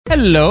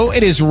Hello,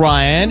 it is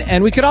Ryan,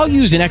 and we could all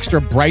use an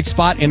extra bright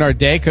spot in our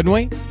day, couldn't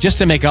we? Just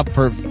to make up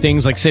for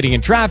things like sitting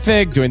in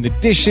traffic, doing the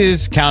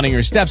dishes, counting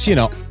your steps, you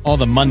know, all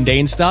the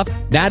mundane stuff.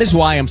 That is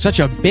why I'm such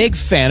a big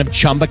fan of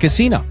Chumba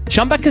Casino.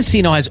 Chumba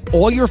Casino has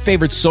all your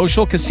favorite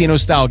social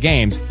casino-style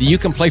games that you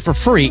can play for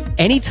free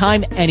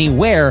anytime,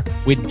 anywhere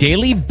with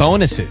daily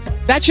bonuses.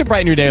 That should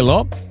brighten your day a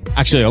little.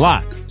 Actually, a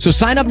lot. So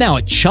sign up now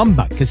at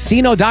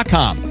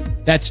ChumbaCasino.com.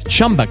 That's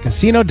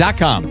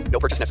ChumbaCasino.com. No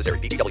purchase necessary.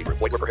 VGW Group.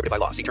 Void where prohibited by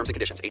law. See terms and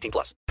conditions.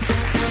 18+.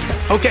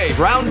 Okay,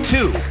 round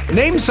two.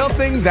 Name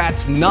something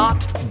that's not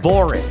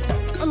boring.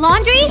 A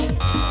laundry?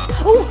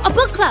 Ooh, a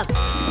book club.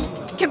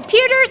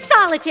 Computer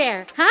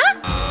solitaire, huh?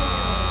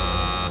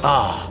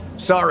 Ah,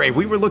 sorry.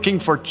 We were looking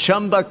for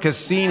Chumba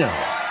Casino.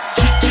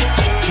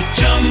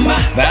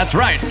 That's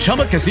right.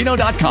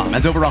 ChumbaCasino.com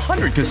has over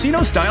 100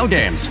 casino-style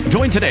games.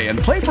 Join today and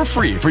play for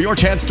free for your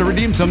chance to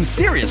redeem some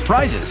serious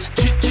prizes.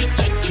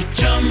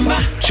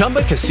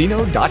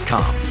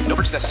 ChumbaCasino.com. No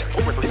purchase necessary.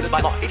 Void where prohibited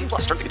by law. 18+.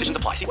 Terms and conditions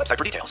apply. See website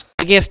for details.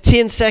 I guess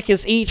 10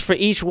 seconds each for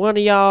each one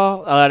of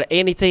y'all.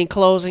 Anything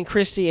closing,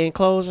 Christy, in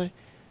closing?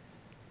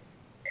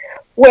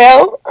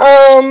 Well,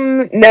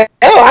 no,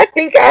 I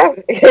think I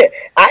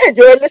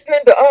enjoyed listening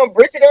to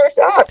Bridget and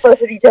Rashad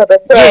fuss at each other.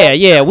 So.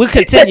 Yeah, we'll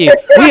continue.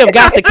 We have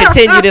got to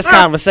continue this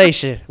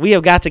conversation.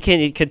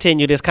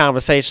 Continue this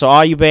conversation. So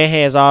all you band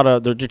hands, all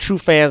the true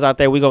fans out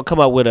there, we're going to come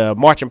up with a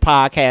marching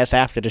podcast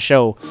after the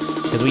show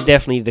because we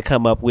definitely need to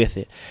come up with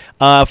it.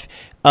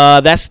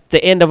 That's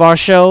the end of our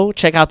show.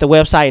 Check out the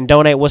website and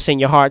donate what's in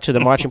your heart to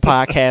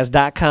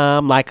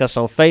themarchingpodcast.com. Like us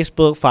on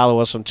Facebook. Follow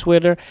us on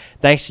Twitter.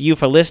 Thanks to you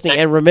for listening.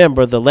 And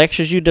remember, the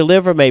lectures you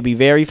deliver may be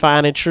very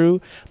fine and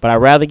true, but I'd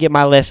rather get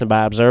my lesson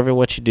by observing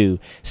what you do.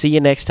 See you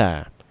next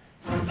time.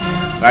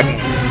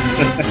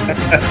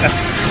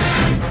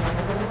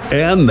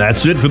 And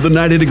that's it for the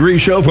 90 Degree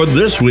Show for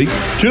this week.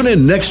 Tune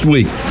in next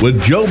week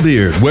with Joe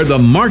Beard, where the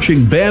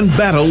marching band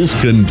battles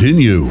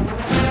continue.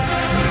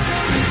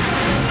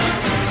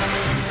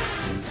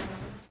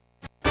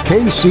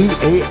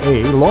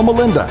 KCAA Loma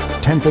Linda,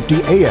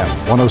 1050 AM,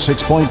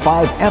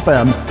 106.5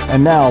 FM,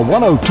 and now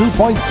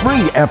 102.3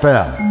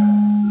 FM.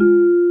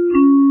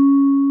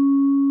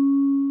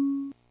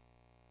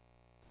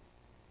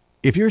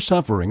 If you're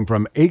suffering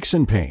from aches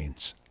and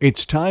pains,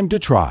 it's time to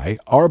try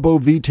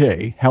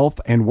Arbovitae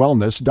Health and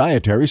Wellness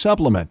Dietary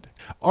Supplement.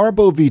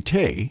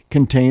 Arbovitae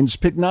contains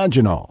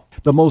pycnogenol,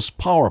 the most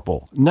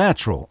powerful,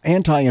 natural,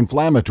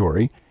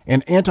 anti-inflammatory,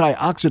 and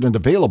antioxidant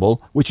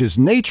available, which is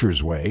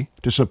nature's way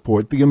to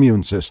support the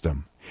immune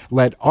system.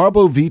 Let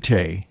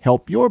Arbovitae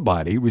help your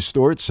body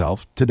restore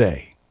itself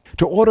today.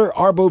 To order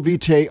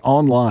Arbovitae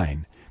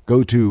online,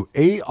 go to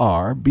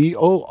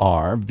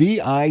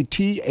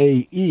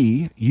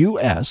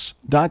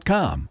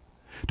arbovitaeus.com.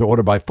 To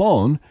order by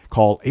phone,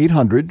 call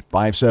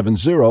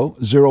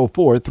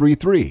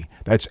 800-570-0433.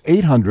 That's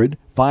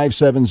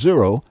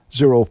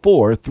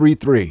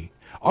 800-570-0433.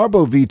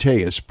 Arbovitae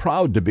is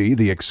proud to be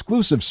the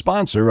exclusive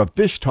sponsor of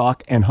Fish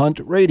Talk and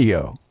Hunt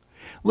Radio.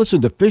 Listen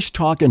to Fish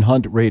Talk and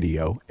Hunt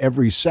Radio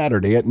every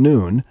Saturday at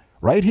noon,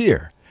 right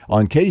here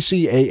on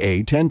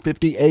KCAA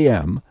 1050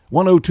 AM,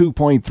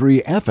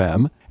 102.3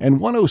 FM, and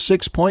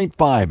 106.5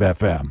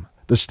 FM,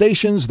 the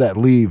stations that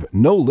leave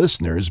no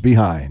listeners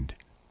behind.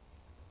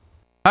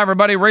 Hi,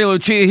 everybody. Ray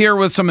Lucia here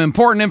with some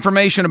important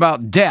information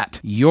about debt,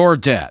 your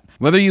debt.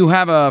 Whether you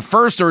have a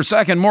first or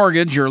second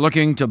mortgage, you're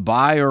looking to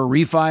buy or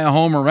refi a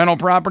home or rental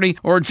property,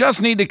 or just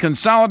need to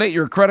consolidate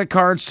your credit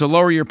cards to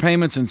lower your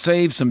payments and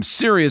save some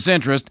serious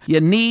interest,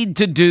 you need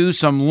to do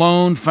some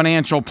loan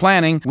financial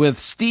planning with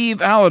Steve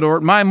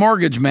Alidort, my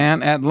mortgage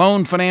man, at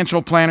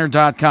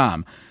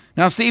loanfinancialplanner.com.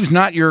 Now, Steve's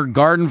not your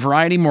garden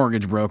variety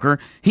mortgage broker.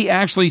 He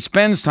actually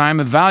spends time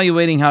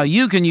evaluating how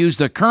you can use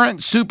the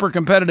current super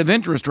competitive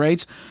interest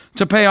rates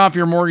to pay off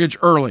your mortgage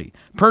early,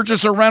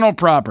 purchase a rental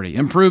property,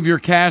 improve your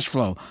cash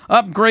flow,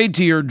 upgrade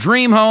to your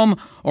dream home,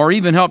 or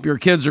even help your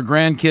kids or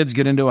grandkids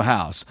get into a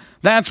house.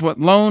 That's what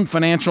loan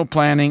financial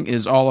planning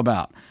is all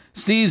about.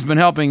 Steve's been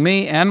helping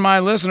me and my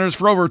listeners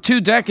for over 2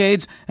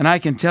 decades, and I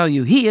can tell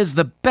you he is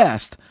the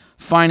best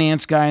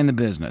finance guy in the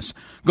business.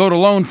 Go to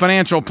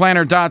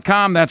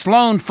loanfinancialplanner.com. That's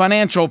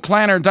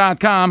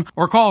loanfinancialplanner.com.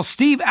 Or call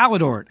Steve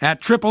Alidort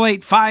at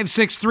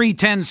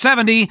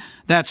 888-563-1070.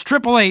 That's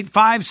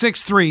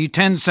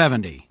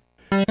 888-563-1070.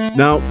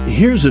 Now,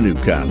 here's a new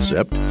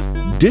concept: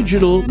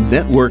 digital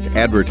network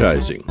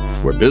advertising,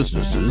 where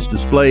businesses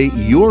display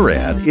your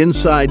ad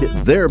inside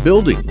their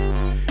building.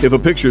 If a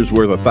picture's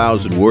worth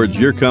 1,000 words,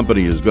 your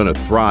company is going to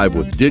thrive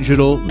with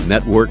digital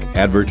network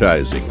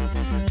advertising.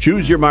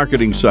 Choose your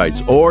marketing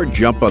sites or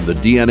jump on the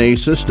DNA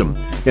system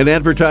and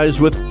advertise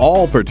with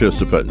all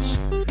participants.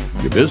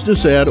 Your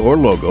business ad or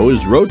logo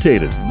is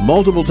rotated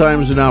multiple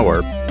times an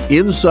hour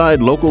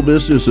inside local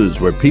businesses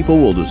where people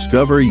will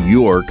discover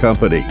your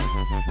company.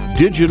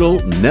 Digital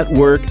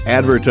network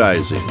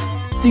advertising.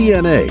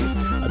 DNA,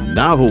 a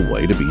novel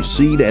way to be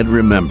seen and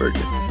remembered.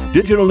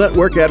 Digital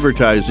network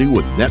advertising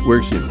with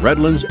networks in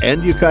Redlands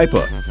and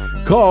Yucaipa.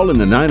 Call in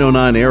the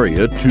 909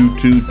 area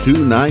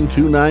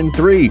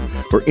 222-9293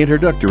 for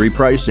introductory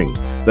pricing.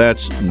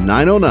 That's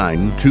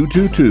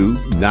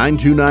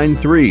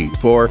 909-222-9293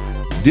 for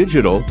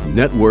Digital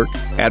Network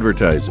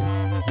Advertising.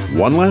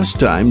 One last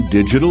time,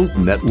 Digital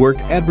Network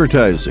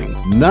Advertising,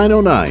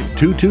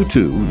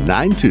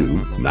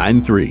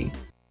 909-222-9293.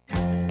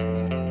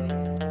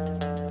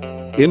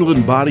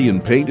 Inland Body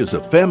and Paint is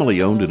a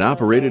family-owned and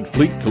operated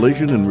fleet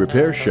collision and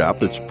repair shop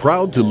that's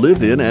proud to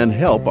live in and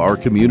help our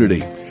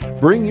community.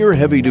 Bring your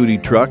heavy-duty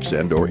trucks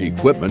and or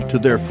equipment to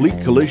their Fleet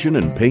Collision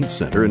and Paint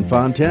Center in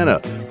Fontana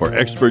for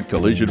expert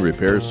collision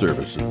repair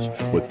services.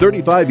 With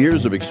 35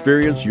 years of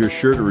experience, you're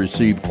sure to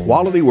receive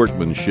quality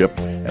workmanship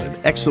at an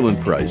excellent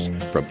price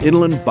from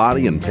Inland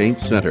Body and Paint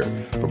Center.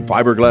 From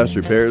fiberglass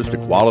repairs to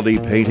quality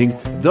painting,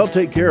 they'll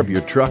take care of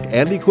your truck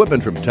and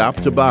equipment from top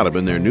to bottom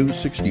in their new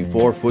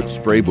 64-foot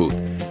spray booth.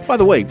 By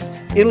the way,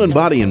 Inland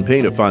Body and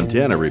Paint of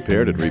Fontana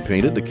repaired and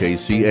repainted the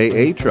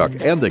KCAA truck,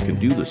 and they can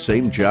do the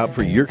same job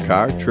for your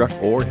car, truck,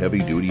 or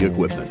heavy-duty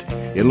equipment.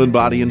 Inland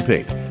Body and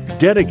Paint,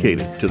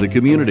 dedicated to the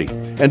community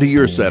and to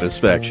your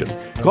satisfaction.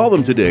 Call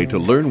them today to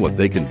learn what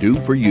they can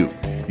do for you.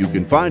 You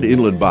can find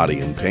Inland Body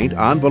and Paint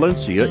on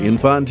Valencia in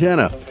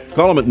Fontana.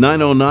 Call them at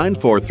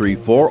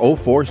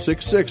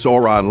 909-434-0466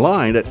 or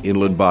online at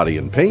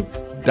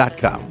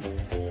inlandbodyandpaint.com.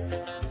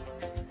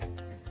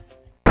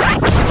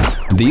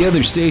 The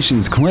other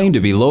stations claim to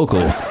be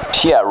local.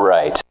 Yeah,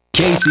 right.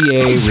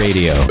 KCAA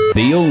Radio,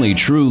 the only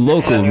true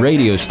local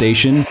radio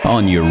station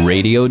on your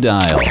radio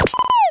dial.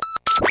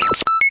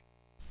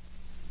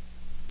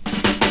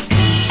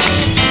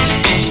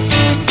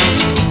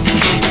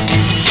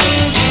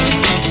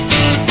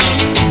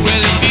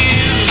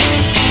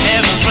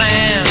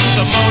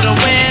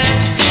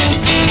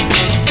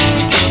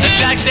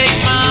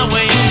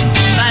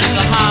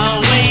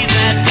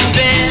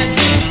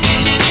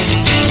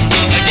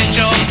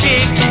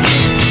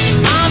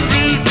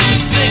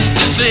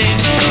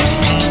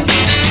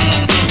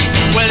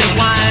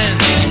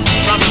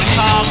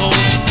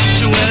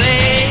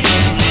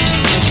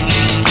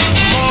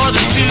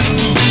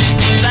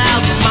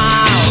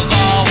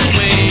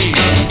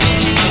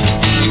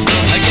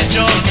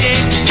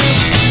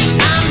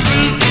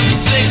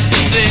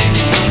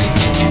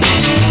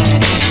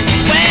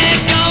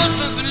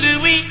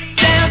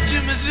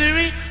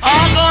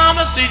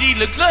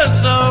 Looks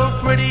so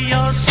pretty,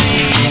 you'll see.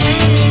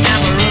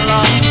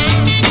 Amarillo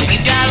and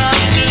Gallup,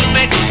 New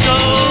Mexico,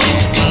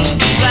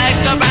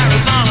 Flagstaff,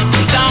 Arizona.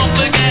 Don't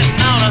forget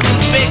Nona,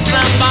 Big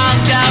Sun,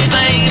 Moscow,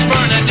 St.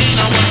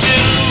 Bernardino. Want to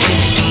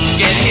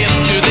get hip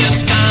to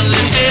this kind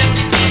of tip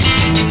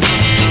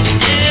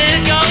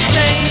and go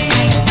take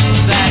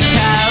that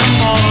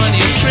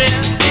California trip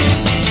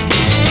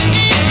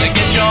to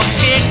get your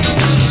kicks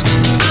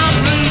on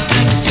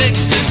Route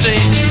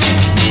 66.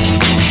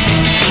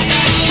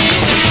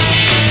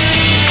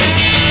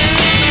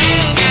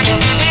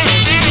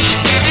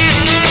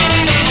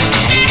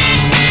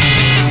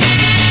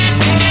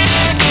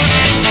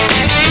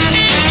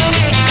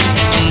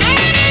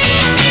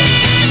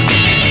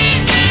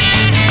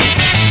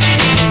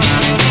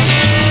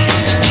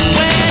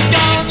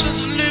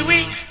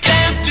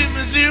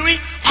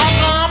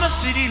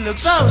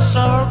 Looks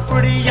so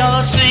pretty,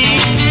 you'll see.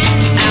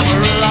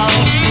 Amarillo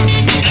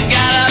and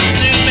Gallup,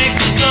 New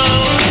Mexico,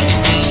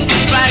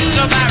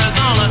 Flagstaff,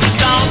 Arizona.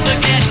 Don't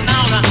forget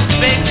Nona,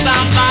 Big Sun,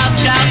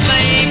 Moscow,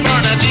 St.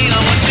 Bernardino.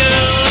 Want to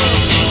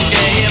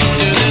get hip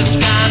to this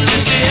kind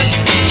of tip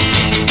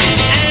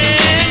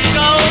and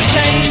go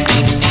take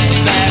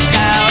that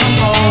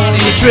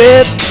California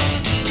trip.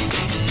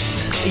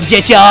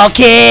 Get your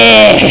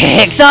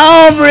kicks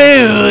on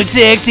Route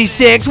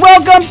 66.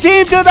 Welcome,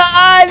 team, to the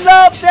I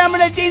Love San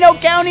Bernardino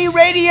County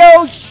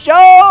radio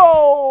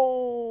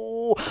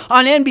show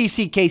on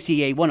NBC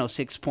KCA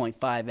 106.5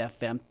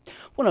 FM,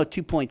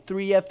 102.3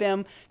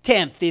 FM,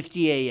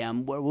 1050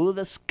 AM, where we'll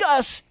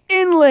discuss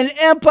Inland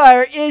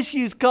Empire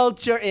issues,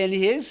 culture, and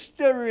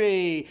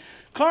history.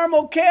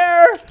 Carmel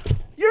Care,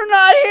 you're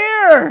not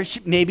here.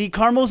 Maybe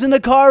Carmel's in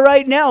the car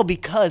right now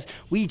because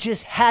we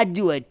just had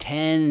to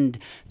attend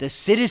the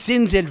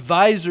Citizens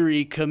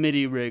Advisory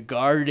Committee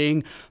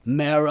regarding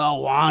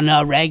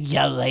marijuana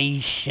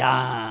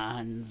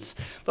regulations.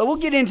 But we'll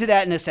get into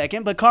that in a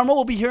second. But Carmel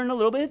will be here in a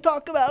little bit to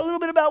talk about a little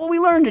bit about what we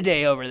learned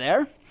today over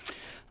there.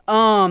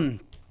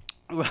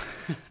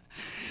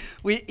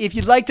 If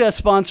you'd like to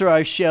sponsor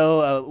our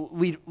show,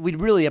 we'd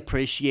really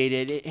appreciate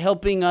it.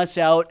 Helping us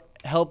out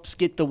helps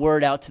get the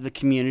word out to the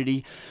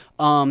community.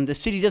 The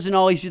city doesn't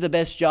always do the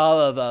best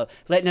job of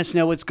letting us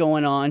know what's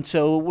going on,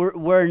 so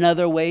we're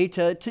another way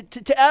to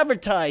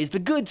advertise the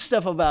good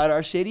stuff about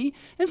our city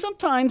and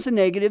sometimes the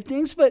negative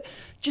things, but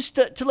just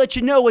to let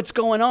you know what's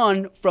going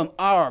on from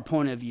our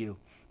point of view.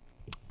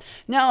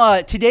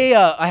 Now, today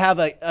I have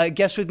a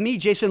guest with me,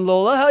 Jason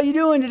Lola. How you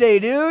doing today,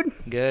 dude?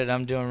 Good.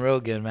 I'm doing real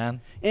good,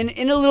 man. And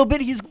in a little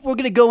bit, we're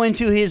going to go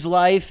into his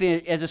life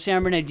as a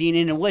San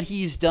Bernardinian and what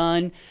he's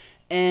done.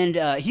 And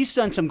he's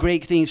done some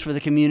great things for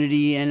the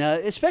community, and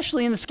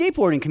especially in the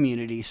skateboarding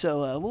community.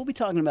 So we'll be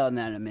talking about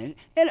that in a minute.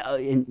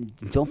 And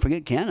don't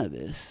forget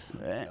cannabis.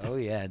 Right? Oh,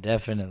 yeah,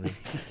 definitely.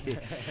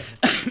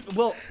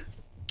 Well,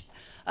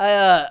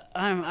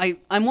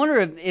 I'm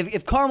wondering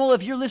if Carmel,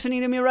 if you're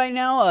listening to me right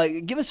now,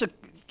 give us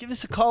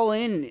a call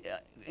in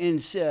and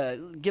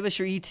give us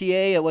your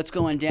ETA of what's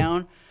going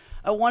down.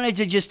 I wanted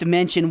to just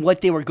mention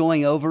what they were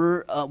going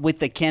over with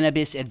the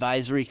Cannabis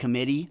Advisory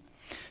Committee.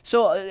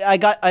 So I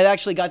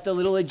actually got the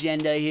little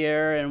agenda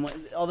here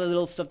and all the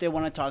little stuff they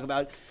want to talk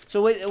about.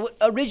 So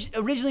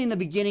originally in the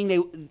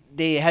beginning,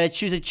 they had to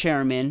choose a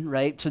chairman,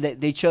 right? So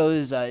they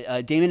chose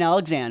Damon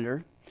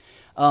Alexander,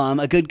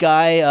 a good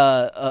guy,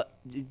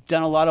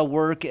 done a lot of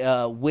work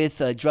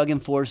with drug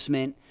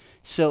enforcement.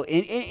 So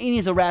and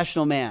he's a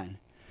rational man.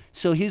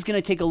 So he's going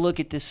to take a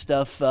look at this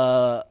stuff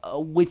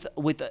with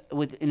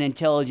an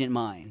intelligent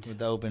mind. With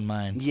the open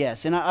mind.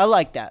 Yes, and I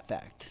like that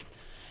fact.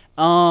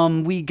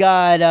 We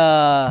got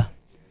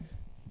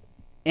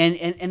and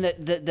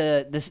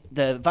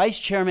the vice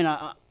chairman.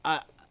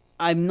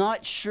 I'm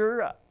not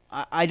sure.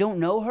 I don't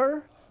know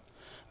her,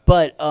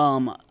 but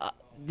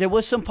there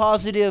was some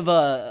positive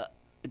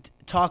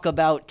talk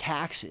about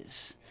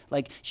taxes.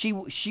 Like she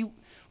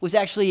was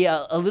actually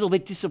a little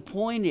bit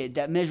disappointed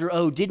that Measure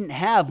O didn't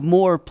have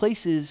more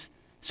places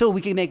so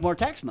we could make more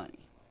tax money.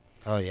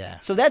 Oh, yeah.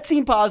 So that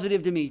seemed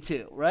positive to me,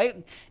 too,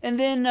 right? And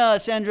then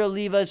Sandra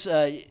Livas,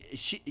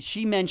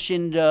 she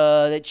mentioned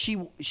that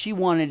she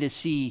wanted to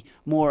see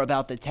more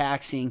about the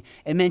taxing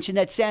and mentioned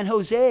that San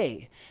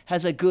Jose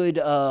has a good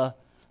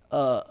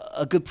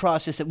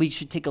process that we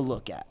should take a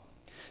look at.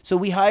 So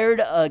we hired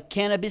a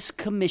cannabis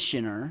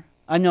commissioner.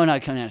 No,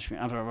 not cannabis,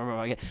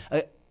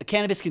 a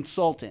cannabis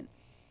consultant.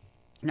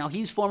 Now,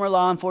 he's former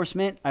law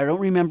enforcement. I don't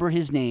remember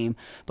his name,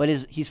 but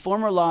he's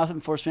former law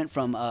enforcement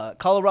from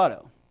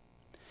Colorado.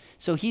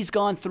 So he's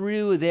gone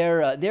through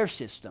their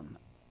system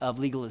of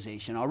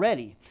legalization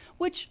already,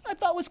 which I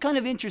thought was kind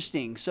of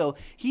interesting. So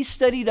he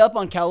studied up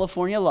on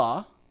California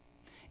law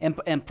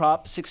and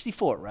Prop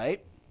 64,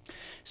 right?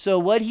 So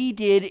what he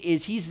did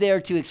is he's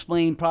there to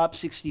explain Prop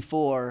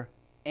 64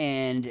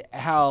 and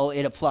how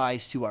it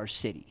applies to our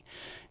city.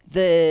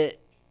 The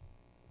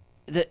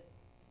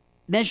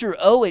Measure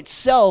O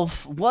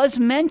itself was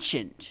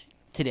mentioned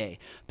today,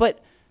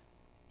 but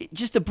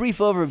just a brief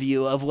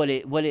overview of what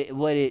it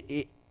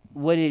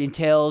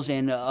entails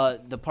and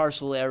the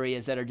parcel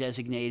areas that are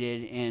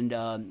designated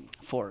and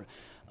for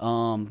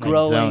growing.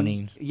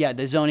 Zoning. Yeah,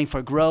 the zoning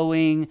for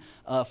growing,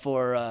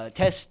 for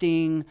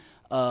testing,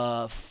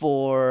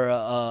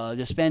 for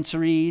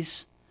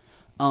dispensaries.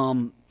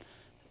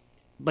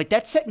 But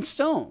that's set in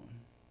stone,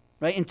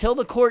 right? Until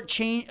the court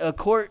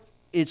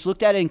it's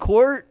looked at in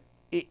court.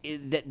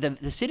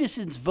 The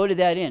citizens voted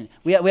that in.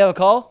 We have a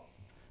call?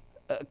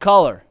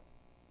 Caller.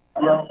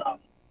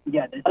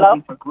 Yeah,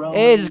 hello?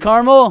 Hey, this is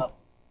Carmel.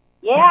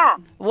 Yeah.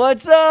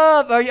 What's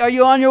up? Are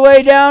you on your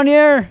way down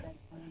here?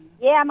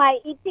 Yeah, my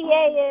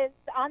ETA is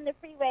on the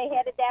freeway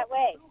headed that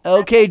way.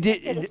 Okay.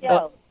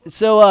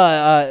 So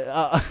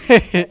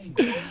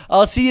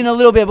I'll see you in a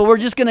little bit, but we're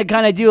just going to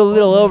kind of do a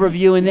little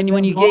overview, and then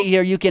when you get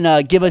here, you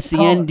can give us the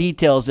end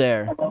details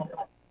there.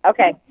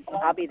 Okay,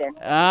 I'll be there.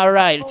 All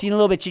right. See you in a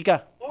little bit,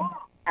 Chica.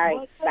 All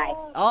right, bye.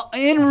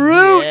 En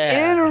route.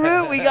 En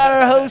route. We got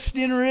our host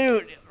en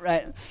route.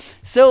 Right.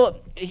 So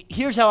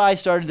here's how I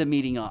started the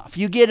meeting off.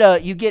 You get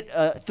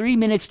 3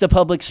 minutes to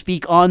public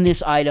speak on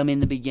this item in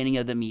the beginning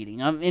of the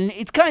meeting. And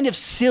it's kind of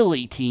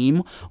silly,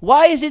 team.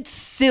 Why is it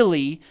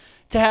silly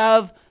to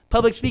have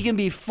public speaking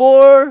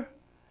before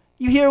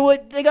you hear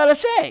what they got to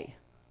say?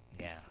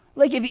 Yeah.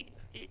 Like if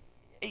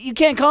you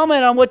can't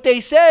comment on what they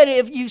said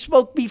if you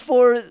spoke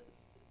before.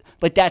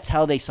 But that's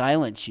how they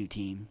silence you,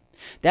 team.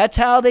 That's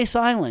how they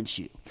silence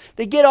you.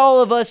 They get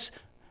all of us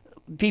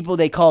people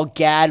they call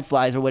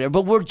gadflies or whatever,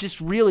 but we're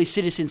just really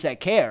citizens that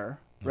care,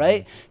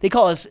 right? Mm-hmm. They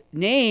call us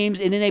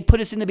names, and then they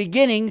put us in the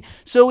beginning,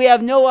 so we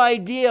have no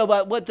idea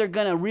about what they're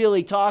going to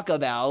really talk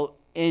about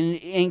and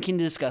can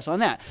discuss on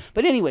that.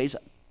 But anyways,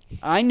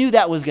 I knew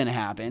that was going to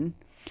happen,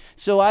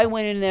 so I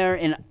went in there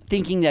and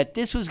thinking that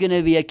this was going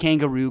to be a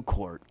kangaroo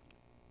court.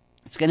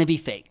 It's going to be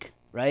fake,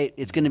 right?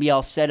 It's going to be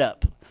all set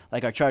up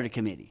like our charter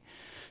committee.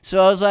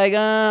 So I was like,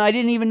 I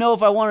didn't even know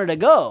if I wanted to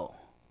go.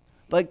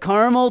 But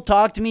Carmel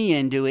talked me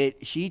into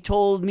it. She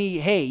told me,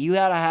 hey, you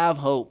got to have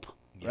hope,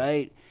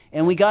 right?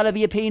 And we got to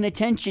be paying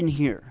attention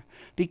here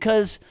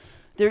because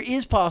there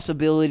is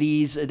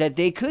possibilities that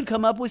they could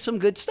come up with some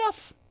good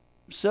stuff.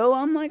 So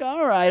I'm like,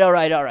 all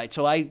right.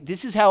 So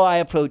this is how I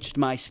approached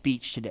my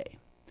speech today.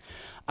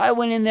 I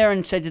went in there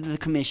and said to the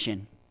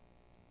commission,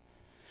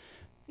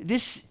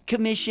 this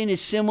commission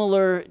is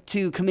similar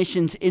to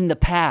commissions in the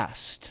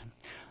past.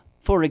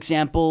 For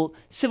example,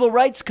 civil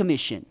rights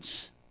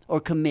commissions or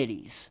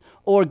committees,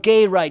 or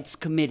gay rights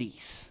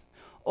committees,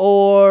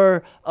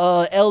 or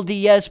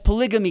LDS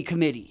polygamy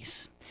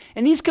committees.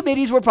 And these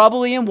committees were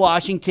probably in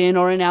Washington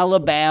or in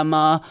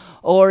Alabama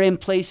or in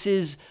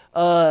places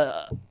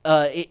right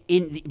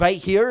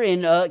here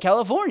in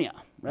California,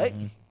 right?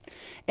 Mm-hmm.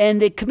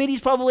 And the committees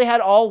probably had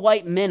all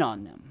white men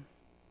on them.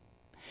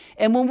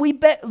 And when we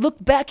look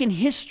back in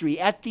history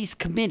at these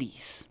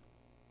committees,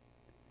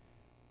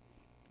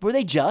 were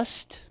they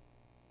just?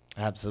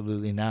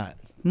 Absolutely not.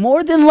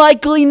 More than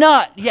likely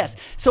not, yes.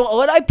 So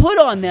what I put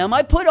on them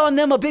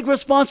a big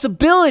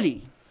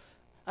responsibility.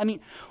 I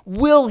mean,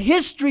 will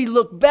history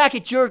look back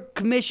at your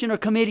commission or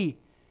committee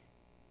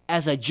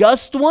as a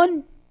just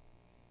one?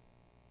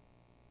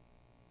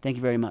 Thank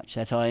you very much.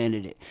 That's how I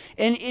ended it.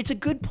 And it's a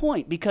good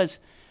point because,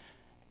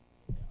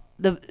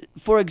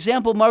 for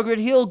example, Margaret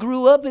Hill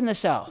grew up in the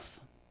South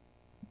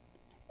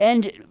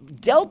and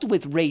dealt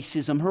with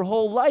racism her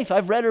whole life.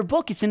 I've read her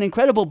book. It's an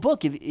incredible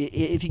book.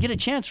 If you get a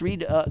chance,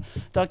 read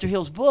Dr.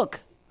 Hill's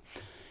book.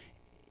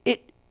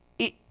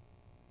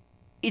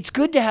 It's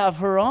good to have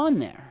her on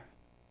there.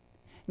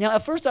 Now,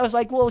 at first I was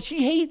like, well,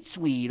 she hates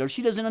weed, or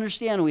she doesn't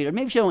understand weed, or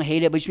maybe she don't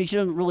hate it, but she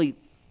doesn't really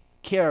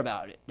care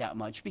about it that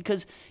much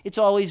because it's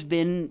always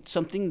been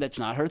something that's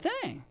not her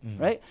thing,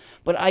 right?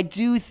 But I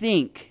do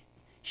think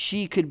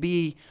she could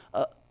be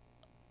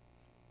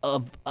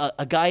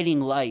a guiding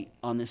light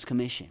on this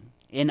commission.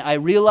 And I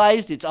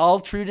realized it's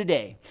all true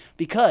today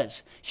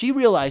because she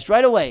realized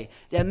right away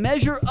that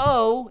Measure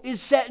O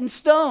is set in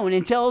stone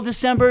until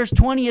December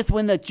 20th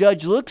when the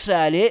judge looks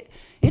at it.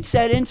 It's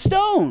set in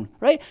stone,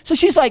 right? So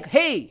she's like,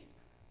 hey,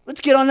 let's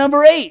get on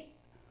number 8.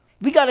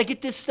 We got to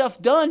get this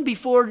stuff done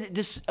before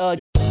this...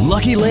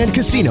 Lucky Land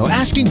Casino,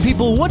 asking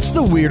people, what's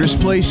the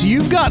weirdest place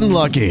you've gotten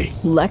lucky?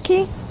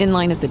 Lucky? In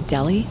line at the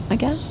deli, I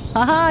guess?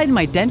 Aha, in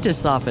my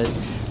dentist's office.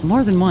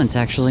 More than once,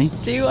 actually.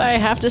 Do I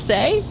have to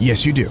say?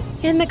 Yes, you do.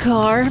 In the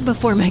car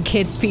before my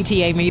kids'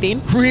 PTA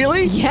meeting.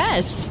 Really?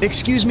 Yes.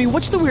 Excuse me,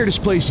 what's the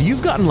weirdest place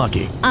you've gotten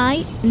lucky?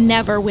 I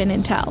never win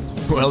and tell.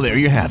 Well, there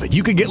you have it.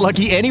 You can get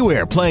lucky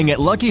anywhere, playing at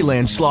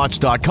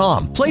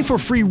LuckyLandSlots.com. Play for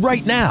free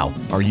right now.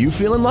 Are you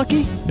feeling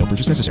lucky? No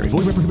purchase necessary. Void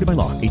where prohibited by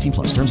law. 18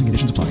 plus. Terms and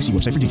conditions apply. See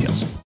website for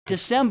details.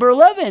 December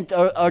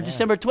 11th or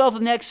December 12th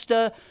of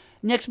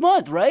next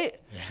month, right?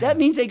 Yeah. That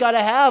means they got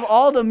to have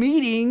all the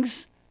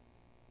meetings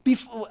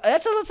before.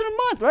 That's less than a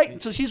month,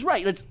 right? So she's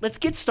right. Let's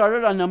get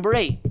started on number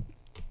 8,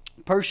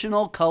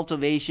 personal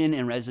cultivation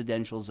in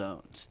residential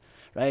zones,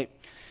 right?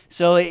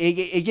 So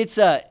it gets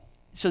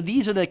so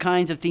these are the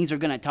kinds of things we're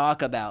going to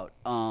talk about.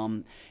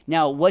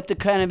 Now, what the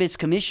cannabis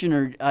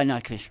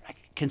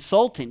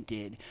consultant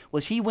did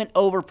was he went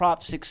over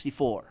Prop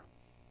 64.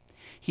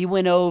 He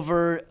went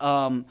over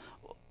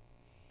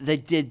the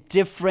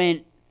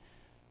different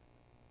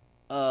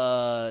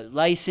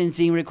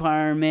licensing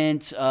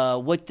requirements,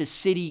 what the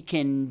city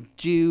can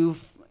do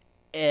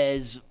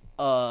as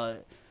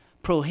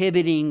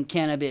prohibiting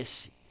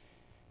cannabis.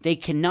 They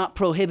cannot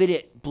prohibit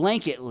it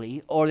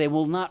blanketly, or they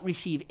will not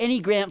receive any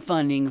grant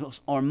funding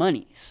or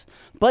monies.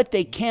 But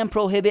they can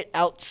prohibit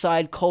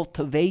outside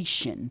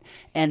cultivation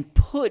and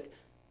put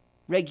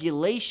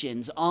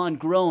regulations on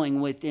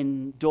growing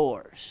within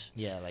doors.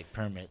 Yeah, like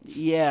permits.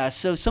 Yeah,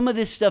 so some of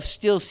this stuff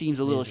still seems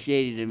a little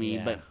shady to me,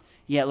 but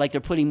yeah, like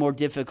they're putting more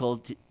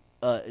difficulties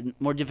on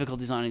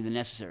it than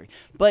necessary.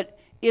 But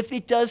if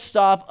it does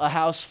stop a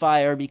house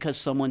fire because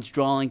someone's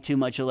drawing too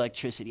much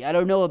electricity, I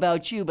don't know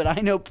about you, but I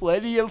know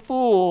plenty of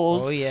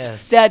fools. Oh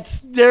yes,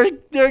 they're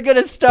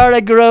gonna start a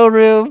grow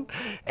room,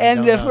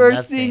 and the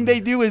first thing they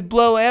do is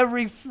blow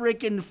every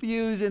freaking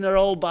fuse in their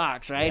old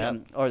box, right?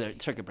 Yep. Or their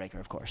circuit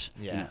breaker, of course.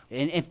 Yeah. You know.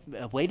 And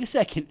if wait a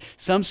second,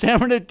 some San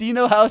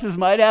Bernardino houses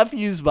might have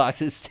fuse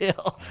boxes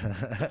still.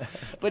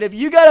 But if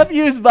you got a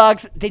fuse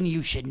box, then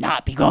you should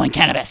not be growing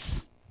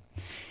cannabis.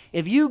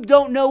 If you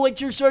don't know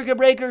what your circuit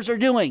breakers are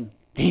doing,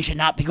 then you should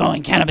not be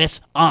growing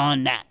cannabis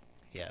on that.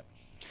 Yeah.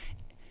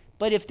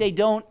 But if they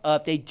do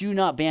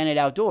not ban it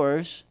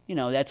outdoors,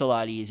 that's a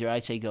lot easier. I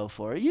say go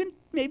for it.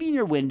 Maybe in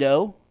your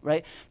window,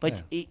 right?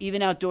 But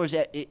even outdoors,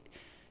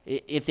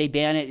 if they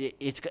ban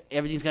it,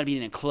 everything's got to be in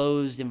an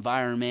enclosed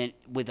environment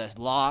with a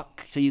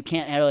lock, so you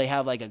can't really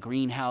have like a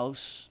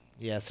greenhouse.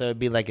 Yeah, so it'd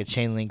be like a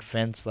chain link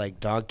fence,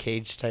 like dog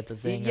cage type of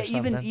thing. Yeah, or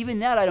something? even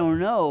that I don't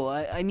know.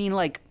 I mean,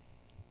 like,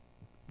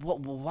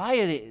 why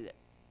are they?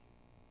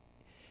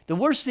 The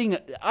worst thing,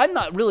 I'm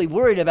not really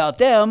worried about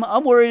them.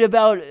 I'd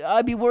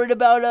be worried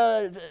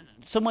about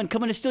someone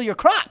coming to steal your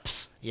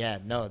crops. Yeah,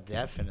 no,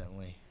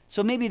 definitely.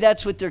 So maybe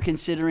that's what they're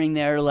considering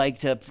there,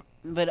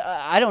 but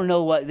I don't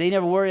know what, they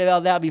never worried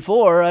about that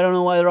before. I don't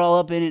know why they're all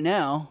up in it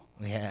now.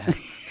 Yeah.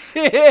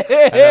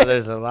 I know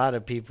there's a lot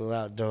of people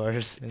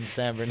outdoors in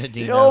San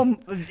Bernardino.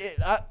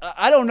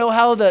 I don't know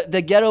how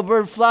the ghetto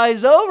bird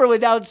flies over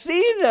without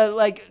seeing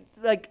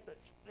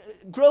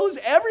grows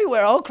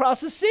everywhere all across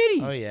the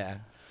city. Oh, yeah.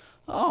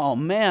 Oh,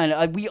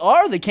 man, we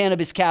are the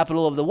cannabis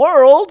capital of the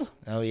world.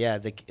 Oh, yeah,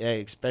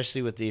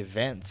 especially with the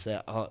events.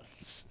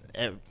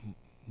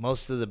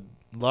 Most of the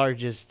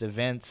largest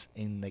events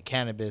in the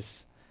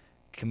cannabis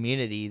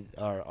community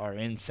are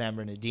in San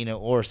Bernardino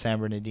or San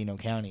Bernardino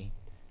County.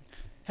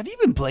 Have you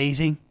been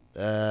blazing?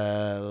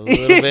 A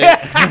little bit.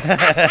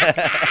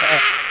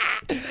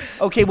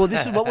 Okay, well,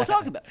 this is what we'll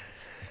talk about.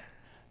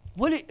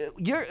 What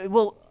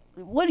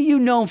are you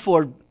known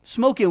for?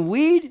 Smoking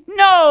weed?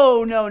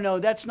 No.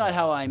 That's not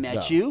how I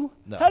met you.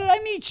 No. How did I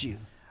meet you?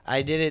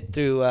 I did it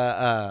through.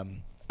 I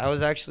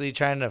was actually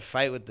trying to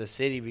fight with the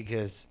city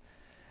because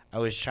I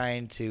was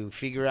trying to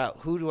figure out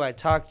who do I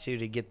talk to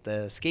get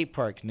the skate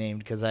park named,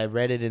 because I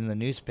read it in the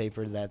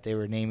newspaper that they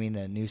were naming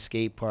a new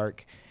skate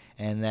park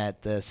and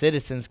that the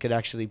citizens could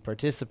actually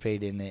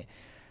participate in it.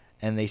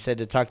 And they said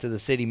to talk to the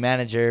city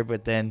manager,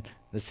 but then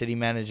the city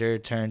manager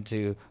turned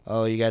to,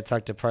 oh, you got to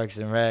talk to Parks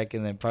and Rec,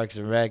 and then Parks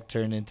and Rec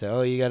turned into,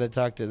 oh, you got to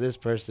talk to this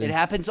person. It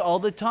happens all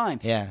the time.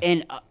 Yeah.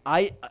 And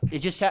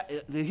here's a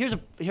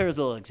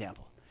little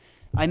example.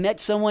 I met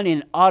someone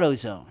in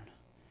AutoZone,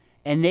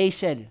 and they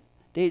said,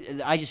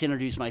 I just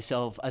introduced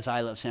myself as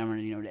I Love San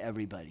Bernardino to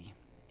everybody.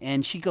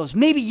 And she goes,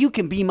 maybe you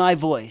can be my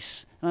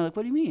voice. And I'm like,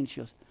 what do you mean? She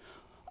goes,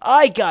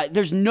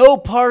 there's no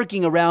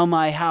parking around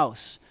my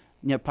house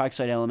near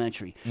Parkside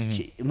Elementary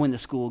when the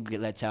school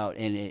lets out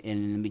and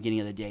in the beginning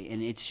of the day.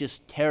 And it's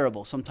just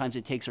terrible. Sometimes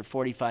it takes her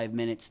 45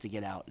 minutes to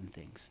get out and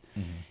things.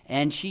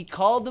 And she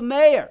called the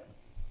mayor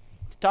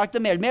to talk to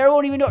the mayor. The mayor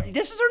won't even know.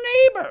 This is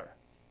her neighbor.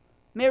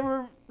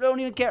 Mayor don't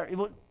even care.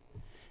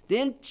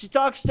 Then she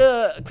talks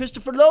to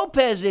Christopher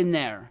Lopez in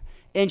there.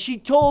 And she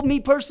told me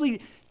personally,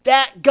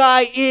 that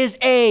guy is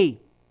a...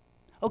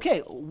 Okay,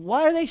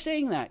 why are they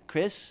saying that,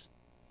 Chris?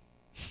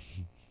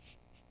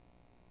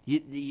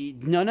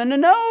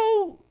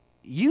 No.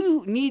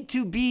 You need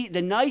to be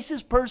the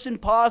nicest person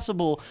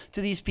possible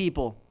to these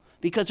people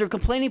because they're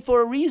complaining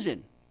for a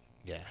reason.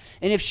 Yes.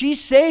 And if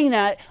she's saying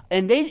that,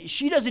 and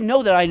she doesn't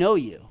know that I know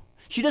you.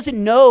 She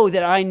doesn't know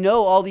that I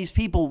know all these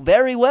people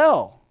very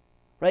well,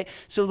 right?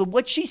 So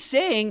what she's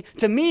saying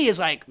to me is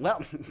like,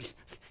 well,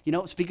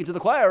 speaking to the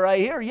choir right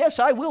here, yes,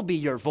 I will be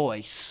your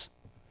voice.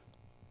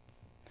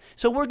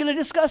 So we're going to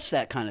discuss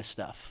that kind of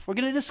stuff. We're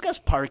going to discuss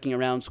parking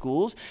around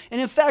schools.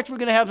 And in fact, we're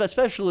going to have a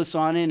specialist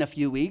on in a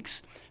few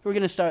weeks. We're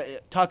going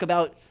to talk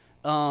about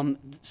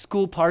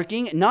school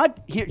parking,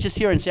 not just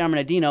here in San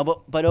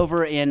Bernardino, but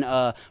over in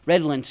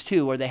Redlands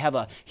too, where they have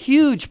a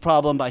huge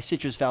problem by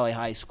Citrus Valley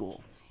High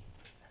School.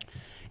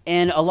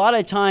 And a lot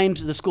of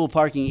times the school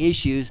parking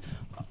issues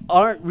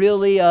aren't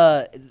really,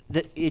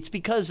 it's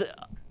because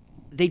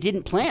they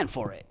didn't plan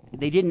for it.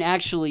 They didn't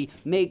actually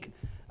make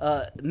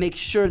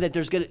sure that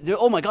there's going to,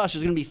 oh my gosh,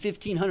 there's going to be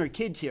 1,500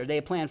 kids here.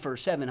 They planned for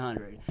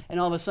 700.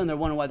 And all of a sudden they're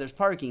wondering why there's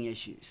parking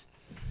issues.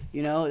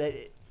 You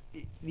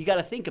got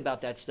to think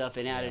about that stuff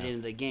and add it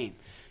into the game.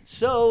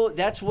 So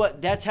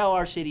that's how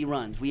our city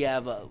runs. We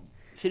have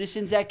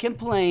citizens that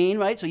complain,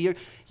 right? So you're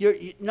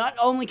not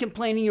only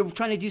complaining, you're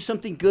trying to do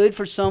something good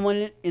for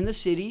someone in the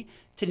city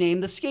to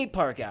name the skate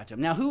park after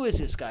him. Now, who is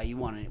this guy you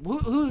want to name?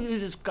 Who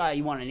is this guy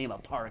you want to name a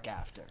park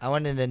after? I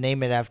wanted to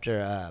name it after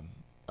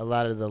a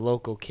lot of the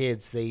local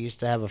kids. They used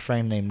to have a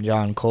friend named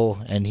John Cole,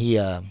 and he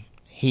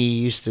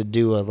used to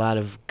do a lot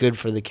of good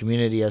for the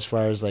community as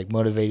far as like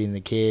motivating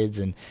the kids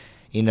and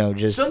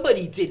just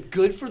somebody did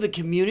good for the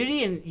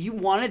community, and you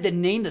wanted to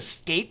name the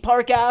skate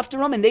park after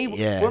them, and they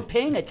weren't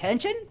paying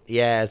attention.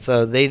 Yeah,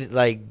 so they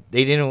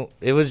didn't.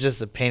 It was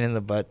just a pain in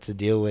the butt to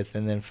deal with,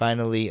 and then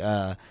finally,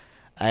 I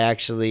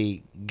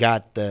actually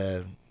got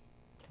the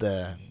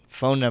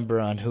phone number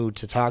on who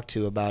to talk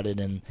to about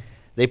it, and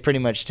they pretty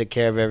much took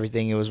care of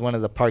everything. It was one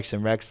of the Parks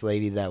and Recs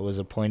lady that was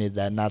appointed,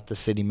 that not the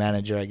city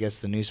manager. I guess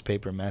the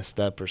newspaper messed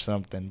up or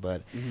something.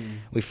 But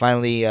we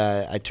finally,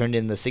 I turned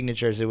in the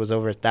signatures. It was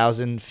over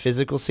 1,000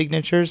 physical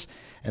signatures,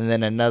 and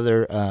then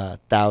another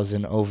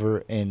 1,000 over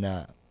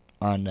in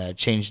on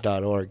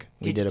change.org.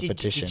 We did a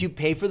petition. Did you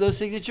pay for those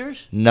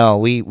signatures? No,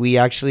 we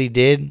actually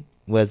did.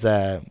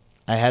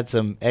 I had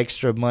some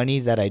extra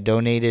money that I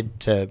donated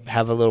to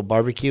have a little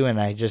barbecue,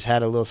 and I just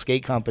had a little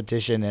skate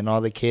competition, and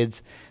all the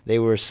kids, they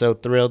were so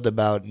thrilled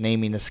about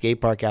naming a skate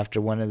park after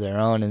one of their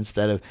own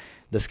instead of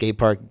the skate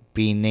park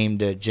being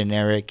named a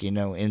generic,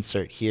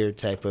 insert here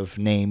type of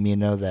name,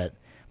 that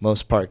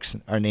most parks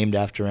are named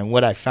after. And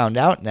what I found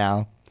out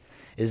now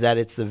is that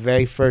it's the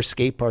very first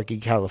skate park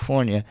in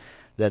California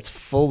that's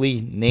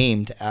fully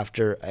named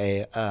after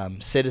a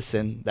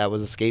citizen that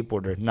was a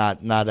skateboarder,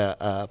 not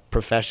a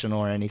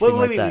professional or anything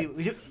like that.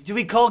 Wait. Do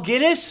we call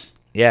Guinness?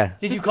 Yeah.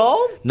 Did you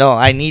call him? No,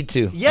 I need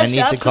to. Yes, I need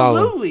absolutely. to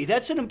call him.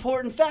 That's an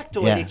important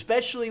factoid, Yeah.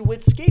 especially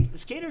with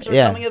skaters are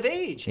coming of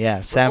age.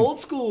 Yeah, We're old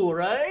school,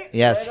 right?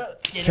 Yes.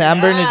 Right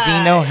San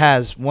Bernardino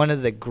has one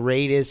of the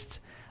greatest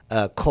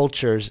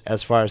cultures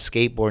as far as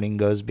skateboarding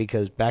goes,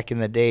 because back in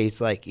the day, it's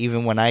like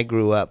even when I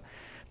grew up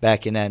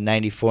back in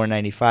 94,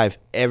 95,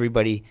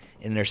 everybody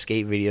in their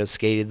skate videos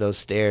skated those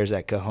stairs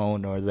at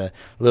Cajon or the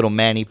little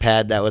mani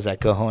pad that was at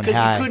Cajon High.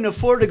 Because we couldn't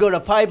afford to go to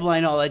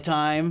Pipeline all the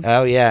time.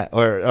 Oh, yeah.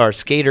 Or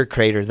Skater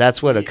Crater.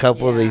 That's what a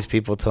couple of these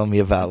people told me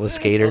about, was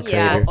Skater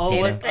Crater.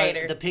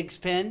 Crater. The Pig's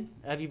Pen.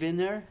 Have you been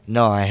there?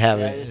 No, I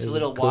haven't. Yeah, it's a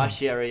little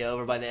wash area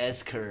over by the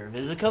S-curve.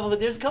 There's a couple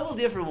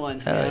different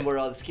ones where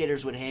all the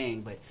skaters would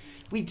hang. But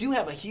we do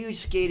have a huge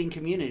skating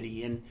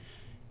community. And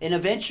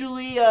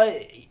eventually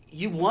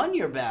you won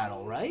your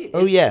battle, right?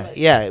 Oh,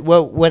 yeah.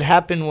 Well, what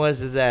happened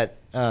is that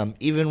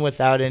even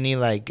without any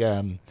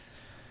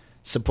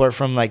support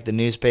from the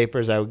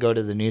newspapers, I would go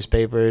to the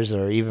newspapers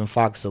or even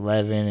Fox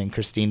 11 and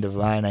Christine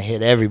Devine. I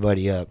hit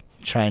everybody up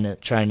trying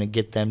to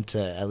get them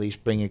to at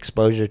least bring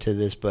exposure to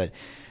this, but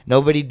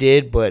nobody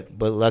did. But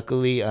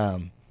luckily,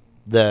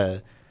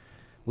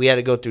 we had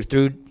to go through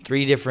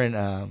three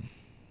different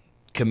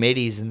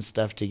committees and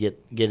stuff to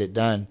get it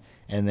done.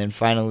 And then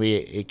finally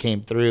it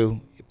came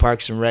through.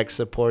 Parks and Rec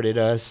supported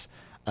us.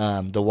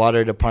 The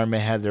water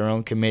department had their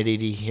own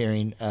committee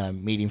hearing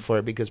meeting for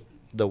it, because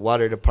the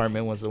water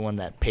department was the one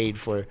that paid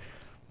for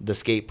the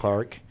skate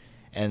park.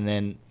 And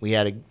then we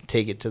had to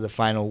take it to the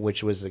final,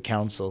 which was the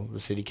council, the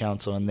city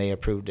council, and they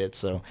approved it.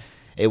 So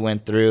it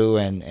went through,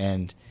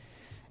 and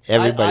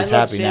everybody's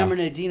happy now. San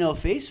Bernardino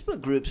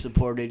Facebook group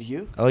supported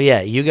you. Oh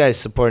yeah, you guys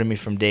supported me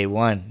from day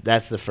one.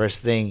 That's the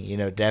first thing,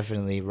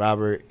 definitely.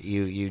 Robert,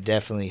 you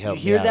definitely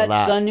helped me out a lot. You hear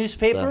that, Sun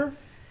newspaper?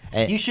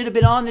 So, you should have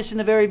been on this in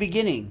the very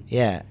beginning.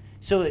 Yeah.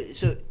 So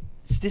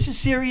this is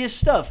serious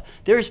stuff.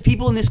 There's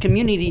people in this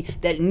community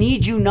that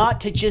need you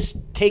not to just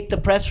take the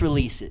press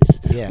releases.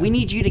 Yeah. We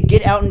need you to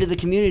get out into the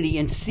community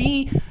and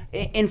see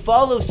and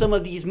follow some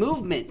of these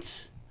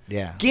movements.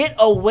 Yeah. Get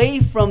away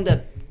from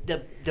the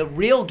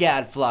real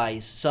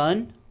gadflies,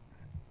 son.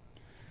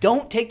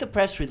 Don't take the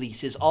press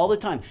releases all the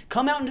time.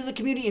 Come out into the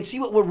community and see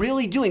what we're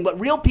really doing, what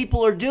real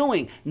people are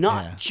doing,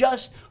 not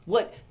just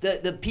what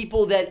the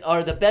people that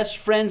are the best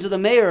friends of the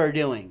mayor are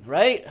doing,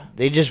 right?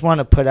 They just want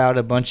to put out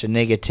a bunch of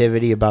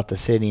negativity about the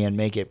city and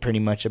make it pretty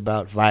much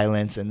about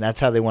violence, and that's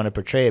how they want to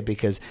portray it,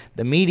 because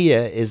the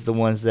media is the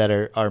ones that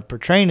are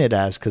portraying it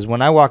as. Because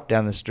when I walk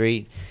down the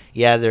street,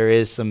 yeah, there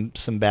is some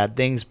bad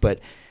things, but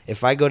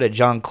if I go to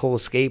John Cole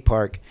Skate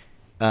Park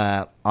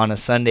on a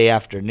Sunday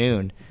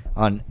afternoon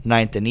on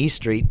 9th and East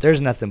Street,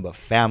 there's nothing but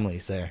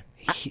families there.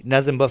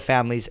 Nothing but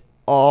families,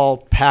 all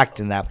packed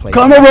in that place.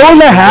 Come and roll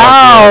the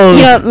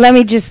house. Let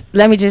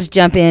me just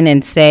jump in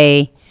and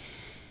say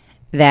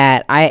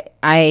that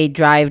I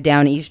drive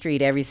down East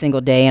Street every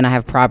single day, and I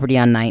have property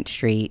on 9th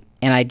Street.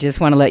 And I just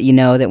want to let you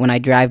know that when I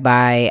drive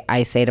by,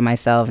 I say to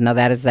myself, no,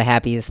 that is the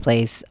happiest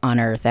place on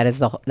earth. That is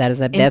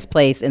the best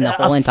place in the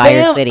whole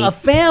entire city. A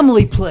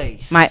family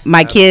place.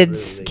 My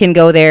kids can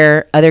go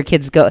there. Other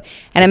kids go.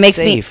 And it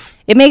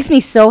makes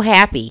me so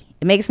happy.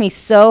 It makes me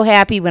so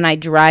happy when I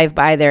drive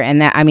by there. And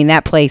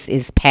that place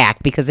is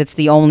packed, because it's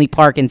the only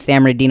park in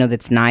San Bernardino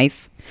that's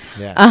nice.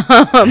 Yeah.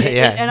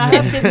 And I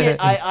have to admit,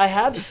 I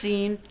have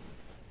seen...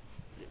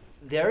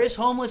 There is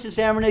homeless in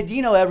San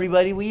Bernardino,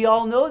 everybody. We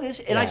all know this.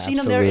 And I've seen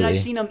them there, and I've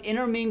seen them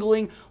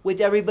intermingling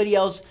with everybody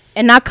else.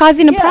 And not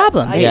causing a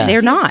problem.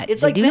 They're not.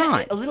 It's they like do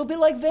not. A little bit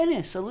like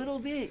Venice, a little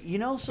bit,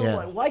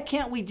 So why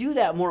can't we do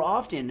that more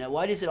often?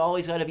 Why does it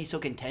always got to be so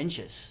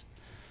contentious?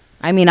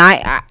 I mean,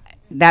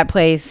 that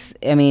place,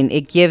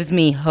 it gives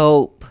me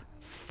hope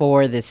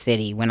for the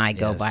city when I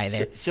go by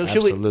there. So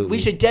we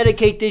should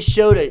dedicate this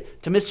show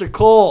to Mr.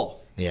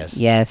 Cole. Yes.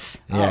 Yes.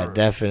 Yeah,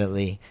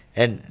 definitely.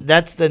 And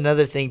that's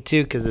another thing,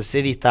 too, because the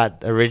city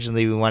thought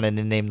originally we wanted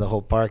to name the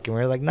whole park, and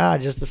we were like, nah,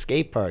 just a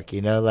skate park, we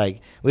don't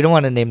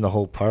want to name the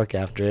whole park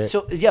after it.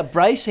 So,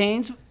 Bryce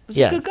Haynes was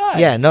a good guy.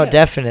 Yeah, no,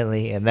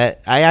 definitely. And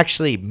that I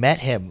actually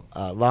met him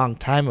a long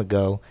time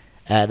ago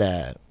at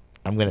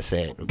I'm going to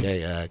say it,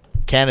 okay,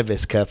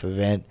 Cannabis Cup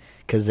event,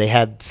 because they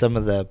had some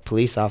of the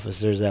police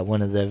officers at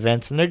one of the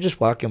events, and they're just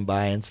walking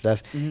by and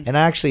stuff. Mm-hmm. And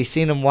I actually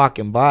seen him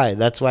walking by.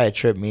 That's why it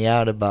tripped me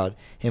out about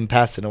him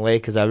passing away,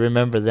 because I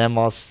remember them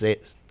all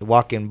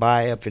walking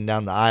by up and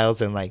down the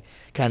aisles and,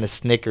 kind of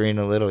snickering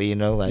a little,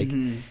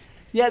 Mm-hmm.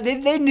 Yeah,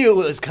 they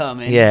knew it was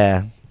coming.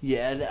 Yeah.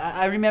 Yeah,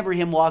 I remember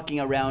him walking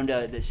around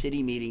the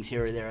city meetings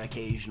here or there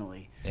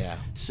occasionally. Yeah.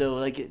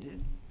 So,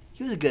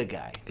 he was a good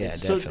guy. Yeah,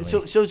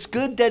 definitely. So it's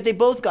good that they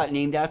both got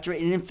named after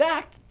it. And, in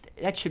fact,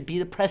 that should be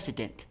the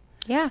precedent.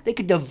 Yeah. They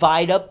could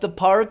divide up the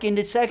park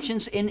into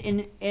sections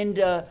and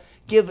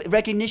give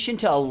recognition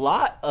to a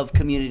lot of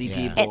community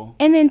people.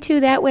 And then,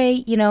 too, that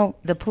way,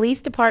 the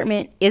police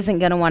department isn't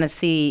going to want to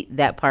see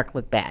that park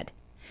look bad.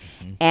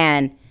 Mm-hmm.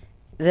 And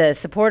the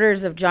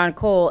supporters of John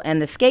Cole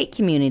and the skate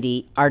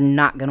community are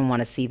not going to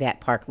want to see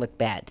that park look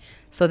bad.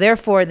 So,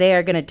 therefore, they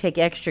are going to take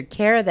extra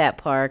care of that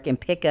park and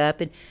pick up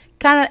and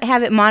kind of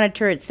have it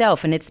monitor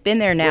itself, and it's been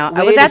there now.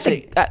 I was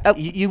at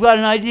you got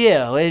an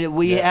idea?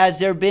 Has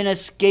there been a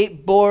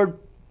skateboard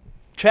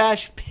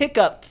trash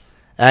pickup?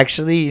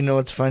 Actually,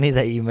 it's funny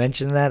that you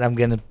mentioned that. I'm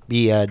gonna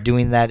be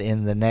doing that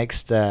in the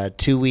next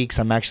 2 weeks.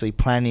 I'm actually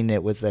planning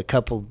it with a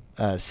couple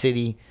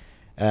city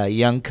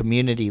young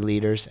community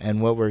leaders,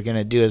 and what we're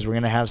gonna do is we're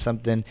gonna have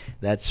something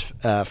that's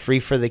free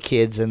for the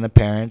kids and the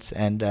parents,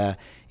 and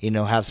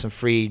have some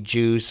free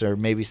juice or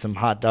maybe some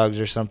hot dogs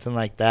or something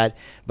like that.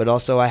 But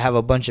also I have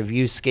a bunch of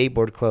used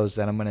skateboard clothes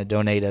that I'm going to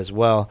donate as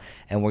well.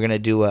 And we're going to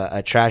do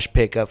a trash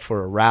pickup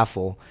for a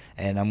raffle.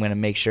 And I'm going to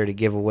make sure to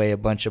give away a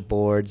bunch of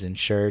boards and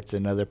shirts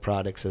and other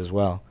products as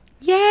well.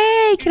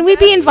 Yay! Can we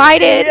be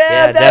invited?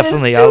 Yeah,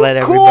 definitely. I'll let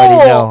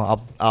everybody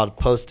know. I'll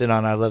post it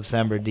on I Love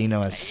San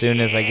Bernardino as soon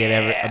as I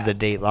get the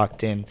date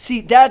locked in. See,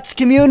 that's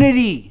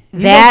community.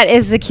 That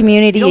is the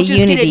community of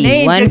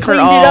unity. One for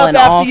all and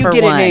all for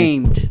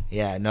one.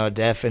 Yeah, no,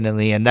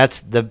 definitely. And that's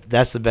the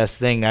best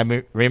thing.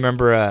 I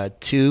remember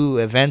 2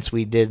 events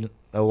we did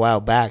a while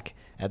back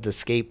at the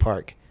skate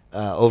park.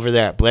 over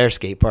there at Blair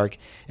Skate Park.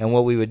 And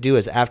what we would do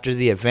is after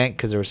the event,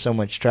 because there was so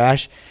much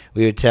trash,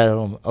 we would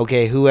tell them,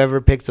 okay,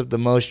 whoever picks up the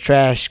most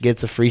trash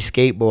gets a free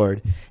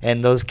skateboard.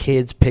 And those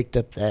kids picked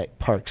up that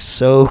park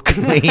so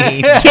clean.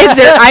 Kids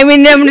are, I'm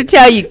going to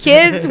tell you,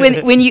 kids,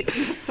 when you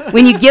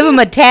give them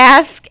a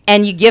task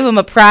and you give them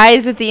a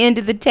prize at the end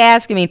of the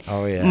task, I mean,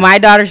 my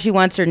daughter, she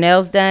wants her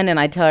nails done, and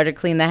I tell her to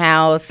clean the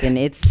house, and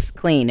it's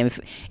clean.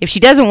 If she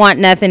doesn't want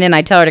nothing and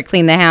I tell her to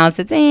clean the house,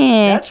 it's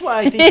That's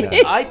why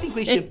I think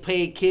we should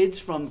pay kids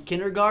from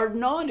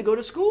kindergarten on to go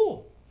to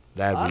school.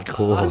 That'd be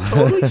cool. I'm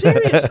totally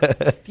serious.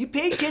 If you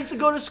paid kids to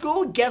go to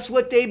school, guess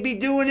what they'd be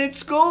doing at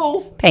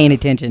school? Paying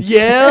attention.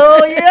 Yeah,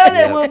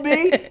 they will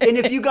be. And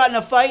if you got in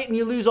a fight and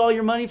you lose all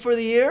your money for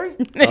the year,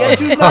 guess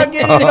who's not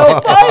getting in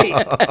no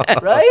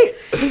fight?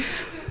 Right?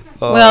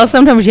 Well,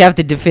 sometimes you have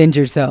to defend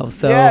yourself.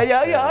 So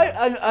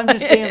Yeah. I'm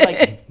just saying,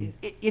 like,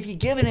 if you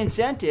give an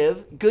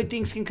incentive, good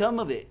things can come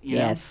of it. You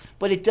know?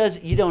 But it does.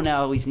 You don't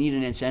always need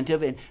an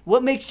incentive. And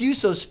what makes you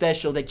so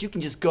special that you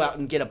can just go out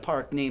and get a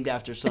park named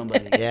after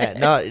somebody? Yeah,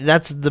 no,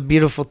 that's the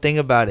beautiful thing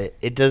about it.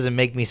 It doesn't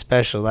make me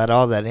special at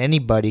all that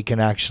anybody can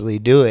actually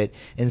do it.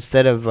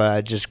 Instead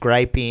of just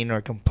griping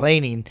or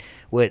complaining,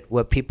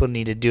 what people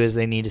need to do is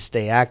they need to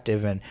stay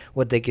active. And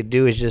what they could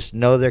do is just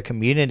know their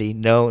community,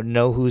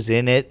 know who's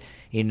in it,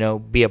 you know,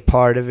 be a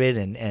part of it,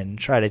 and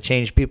try to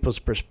change people's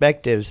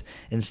perspectives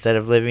instead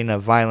of living a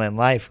violent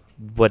life,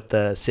 what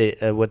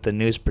the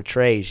news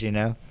portrays, you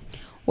know?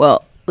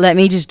 Well, let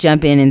me just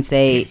jump in and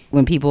say,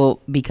 when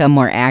people become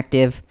more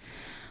active,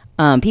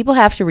 people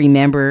have to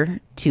remember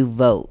to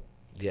vote.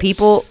 Yes.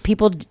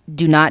 People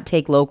do not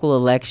take local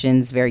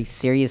elections very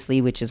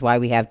seriously, which is why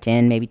we have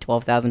 10, maybe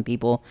 12,000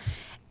 people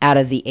out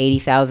of the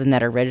 80,000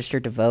 that are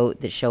registered to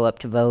vote, that show up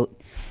to vote.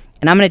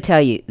 And I'm going to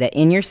tell you that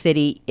in your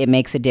city, it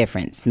makes a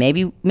difference.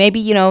 Maybe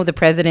you know, the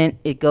president,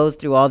 it goes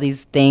through all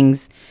these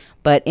things.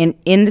 But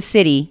in the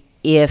city,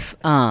 if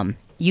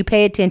you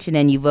pay attention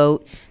and you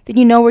vote, then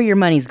you know where your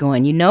money's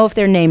going. You know if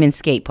they're naming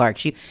skate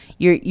parks.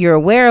 You're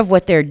aware of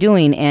what they're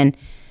doing. And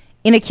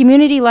in a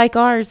community like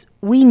ours,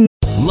 we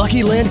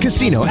Lucky Land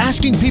Casino,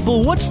 asking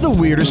people, what's the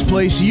weirdest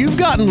place you've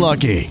gotten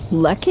lucky?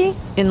 Lucky?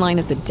 In line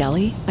at the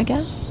deli, I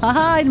guess?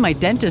 Aha, in my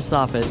dentist's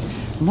office.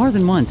 More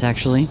than once,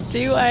 actually.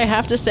 Do I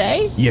have to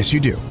say? Yes, you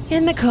do.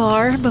 In the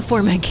car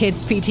before my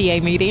kids'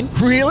 PTA meeting.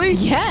 Really?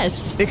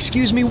 Yes.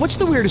 Excuse me, what's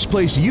the weirdest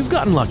place you've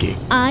gotten lucky?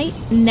 I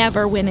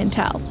never win and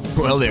tell.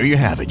 Well, there you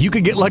have it. You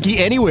can get lucky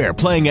anywhere,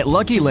 playing at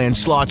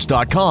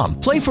LuckyLandSlots.com.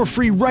 Play for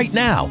free right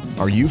now.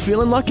 Are you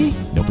feeling lucky?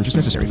 No purchase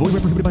necessary. Void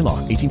where prohibited by law.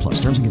 18+.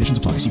 Terms and conditions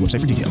apply. See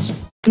website for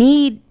details.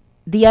 Need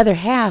the other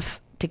half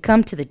to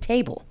come to the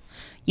table.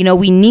 You know,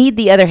 we need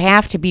the other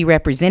half to be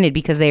represented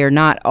because they are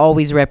not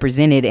always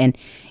represented. And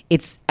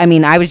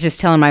I was just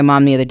telling my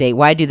mom the other day,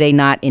 why do they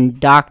not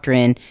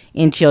indoctrinate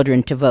in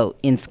children to vote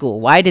in school?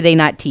 Why do they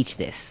not teach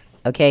this?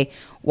 Okay?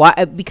 Why?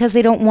 Because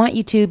they don't want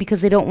you to,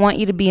 because they don't want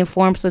you to be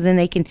informed, so then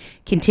they can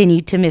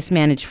continue to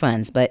mismanage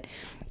funds. But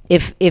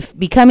if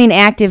becoming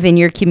active in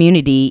your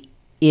community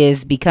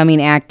is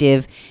becoming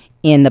active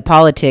in the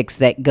politics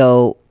that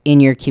go in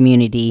your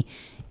community,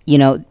 you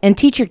know, and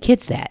teach your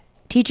kids that.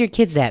 Teach your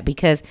kids that,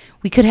 because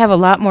we could have a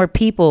lot more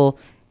people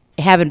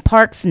having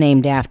parks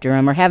named after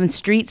them, or having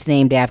streets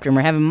named after them,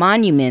 or having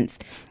monuments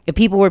if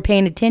people were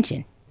paying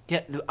attention.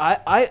 Yeah,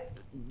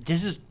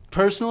 this is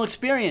personal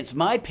experience.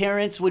 My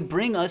parents would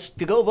bring us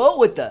to go vote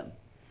with them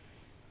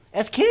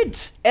as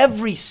kids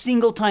every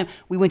single time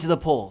we went to the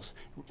polls,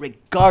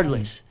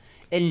 regardless.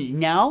 And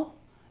now,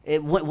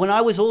 when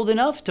I was old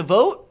enough to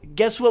vote,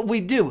 guess what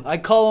we do? I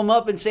call them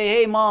up and say,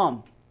 "Hey,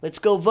 Mom, let's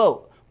go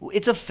vote."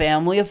 It's a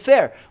family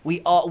affair.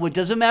 It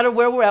doesn't matter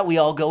where we're at. We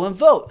all go and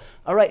vote.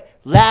 All right.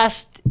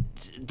 Last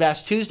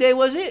Tuesday,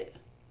 was it?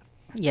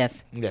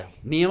 Yes. Yeah.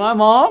 Me and my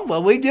mom,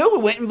 what we do, we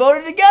went and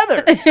voted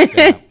together.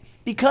 Yeah.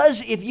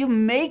 Because if you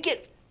make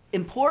it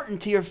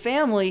important to your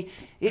family,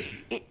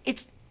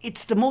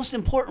 it's the most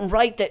important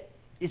right that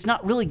it's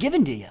not really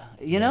given to you.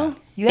 You know,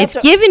 it's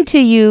given to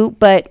you,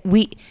 but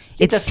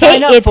it's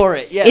sign up for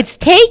it. Yeah. It's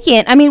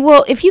taken. I mean,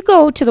 well, if you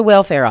go to the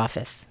welfare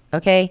office,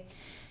 okay,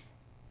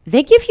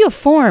 they give you a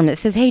form that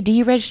says, "Hey, do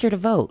you register to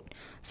vote?"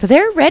 So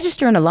they're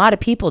registering a lot of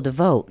people to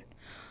vote,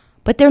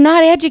 but they're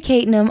not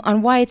educating them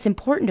on why it's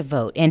important to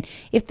vote. And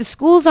if the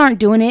schools aren't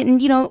doing it, and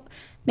you know,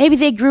 maybe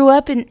they grew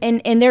up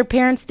and their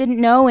parents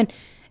didn't know, and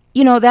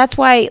you know, that's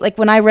why, like,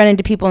 when I run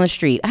into people on the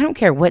street, I don't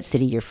care what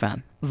city you're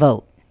from,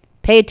 vote.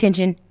 Pay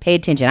attention.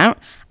 I'm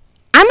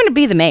going to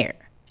be the mayor,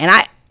 and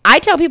I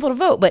tell people to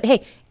vote, but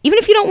hey, even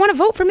if you don't want to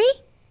vote for me,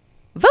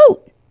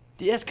 vote.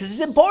 Yes, because it's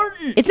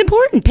important. It's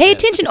important. Pay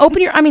attention.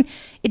 Open your. I mean,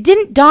 it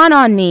didn't dawn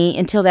on me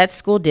until that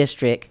school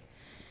district,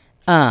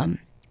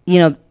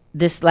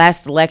 this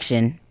last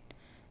election,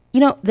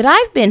 that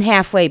I've been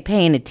halfway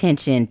paying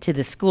attention to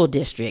the school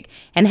district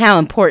and how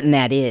important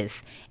that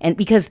is, and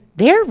because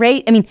they are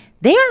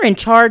in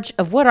charge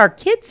of what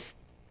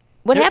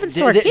happens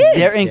to our kids.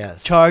 They're in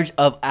charge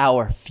of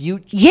our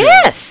future.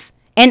 Yes,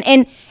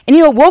 and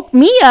woke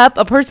me up,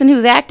 a person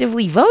who's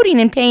actively voting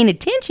and paying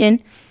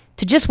attention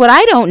to just what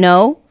I don't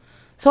know.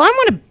 So I'm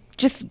going to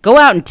just go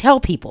out and tell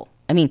people.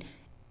 I mean,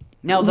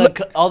 Now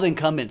all the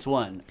incumbents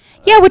won.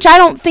 yeah, which I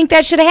don't think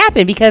that should have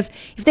happened, because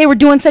if they were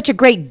doing such a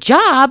great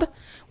job,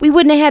 we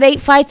wouldn't have had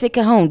 8 fights at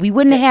Cajon. We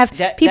wouldn't have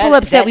people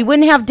upset. We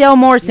wouldn't have Del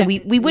Morrison.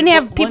 We wouldn't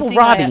have people one thing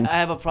robbing. I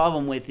have a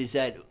problem with is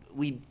that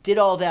we did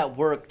all that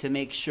work to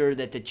make sure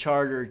that the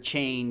charter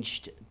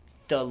changed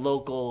the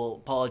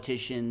local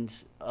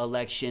politicians'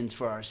 elections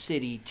for our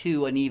city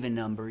to an even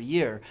number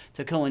year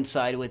to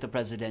coincide with the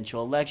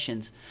presidential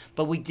elections.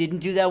 But we didn't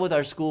do that with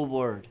our school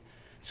board.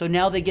 So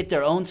now they get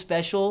their own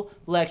special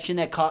election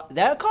that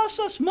costs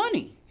us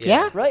money.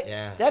 Yeah. Right?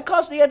 Yeah.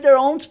 They have their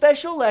own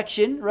special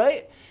election,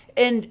 right?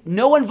 And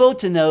no one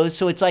votes in those,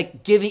 so it's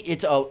like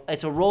it's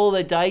a roll of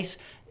the dice,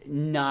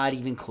 not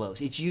even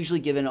close. It's usually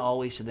given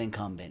always to the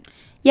incumbent.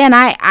 Yeah,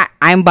 and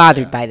I'm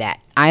bothered by that.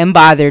 I am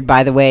bothered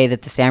by the way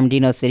that the San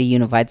Bernardino City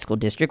Unified School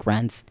District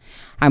runs.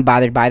 I'm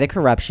bothered by the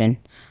corruption.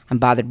 I'm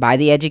bothered by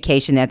the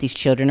education that these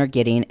children are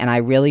getting, and I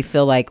really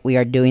feel like we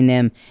are doing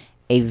them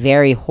a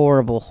very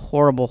horrible,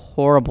 horrible,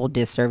 horrible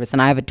disservice.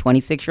 And I have a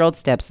 26-year-old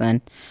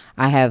stepson.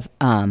 I have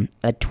a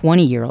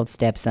 20-year-old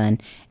stepson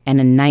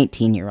and a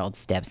 19-year-old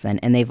stepson.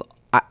 And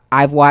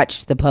I've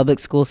watched the public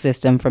school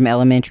system from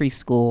elementary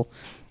school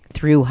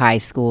through high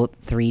school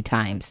 3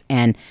 times.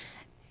 And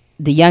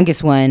the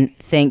youngest one,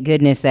 thank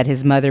goodness that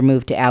his mother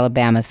moved to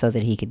Alabama so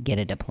that he could get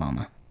a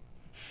diploma.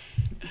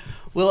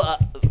 Well,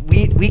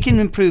 we can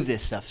improve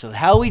this stuff. So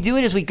how we do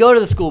it is we go to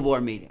the school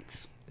board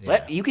meetings.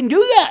 Yeah. You can do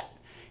that.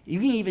 You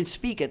can even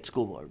speak at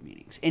school board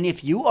meetings. And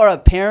if you are a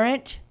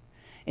parent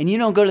and you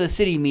don't go to the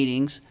city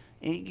meetings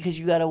because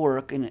you got to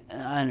work, and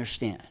I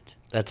understand.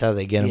 That's how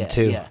they get them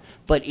too. Yeah.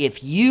 But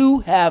if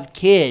you have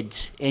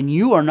kids and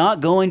you are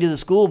not going to the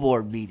school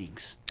board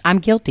meetings, I'm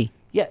guilty.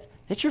 Yeah,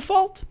 that's your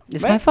fault.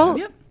 It's my fault.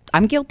 Yep.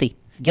 I'm guilty.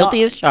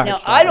 Guilty as charged.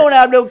 Now, I don't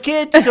have no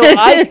kids, so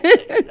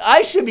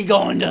I should be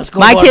going to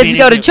school My board kids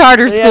meetings. go to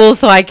charter school,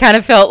 so I kind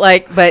of felt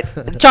like, but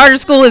charter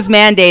school is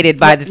mandated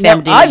by the San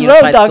Bernardino I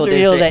Unified love School Dr.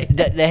 Hill,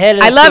 District. the head of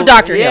the I love school.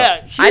 Dr. Hill.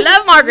 Yeah, I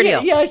love Margaret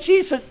Hill. Yeah,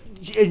 she's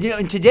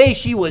and today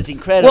she was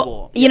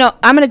incredible. Well,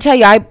 I'm going to tell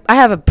you, I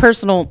have a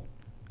personal,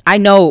 I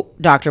know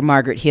Dr.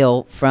 Margaret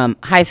Hill from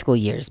high school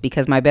years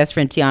because my best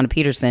friend Tiana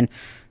Peterson,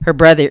 her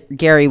brother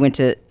Gary went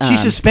to. She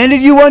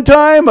suspended you one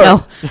time?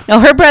 Or? No,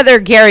 her brother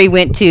Gary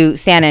went to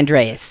San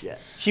Andreas. Yeah,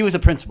 she was a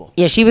principal.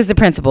 Yeah, she was the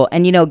principal.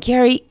 And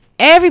Gary,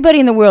 everybody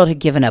in the world had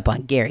given up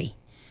on Gary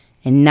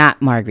and not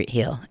Margaret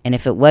Hill. And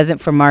if it wasn't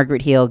for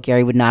Margaret Hill,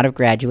 Gary would not have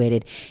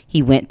graduated.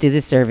 He went through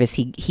the service.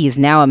 He is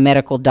now a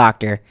medical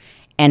doctor.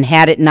 And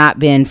had it not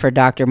been for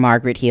Dr.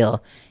 Margaret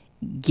Hill,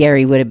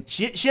 Gary would have.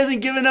 She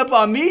hasn't given up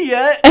on me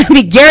yet. I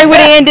mean, Gary would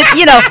have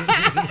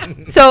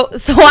ended, So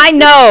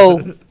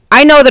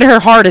I know that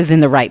her heart is in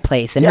the right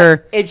place, and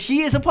and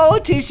she is a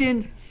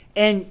politician,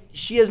 and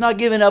she has not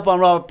given up on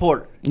Robert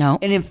Porter. No.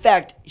 And in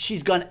fact,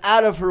 she's gone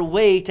out of her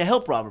way to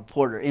help Robert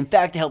Porter. In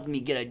fact, helped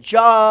me get a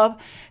job,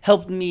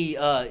 helped me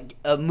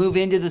move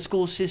into the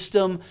school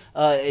system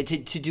to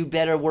do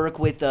better work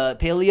with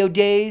Paleo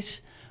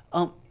Days.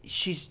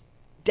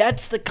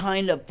 That's the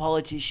kind of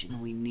politician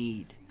we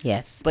need.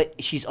 Yes.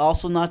 But she's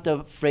also not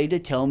afraid to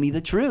tell me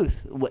the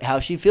truth, how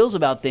she feels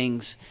about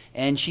things.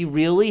 And she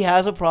really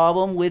has a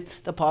problem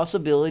with the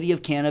possibility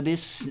of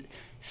cannabis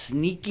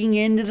sneaking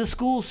into the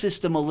school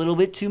system a little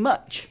bit too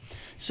much.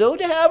 So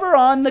to have her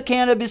on the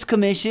Cannabis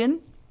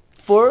Commission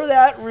for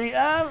that,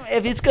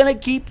 if it's going to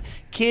keep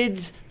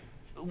kids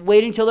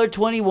waiting till they're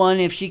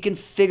 21, if she can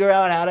figure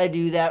out how to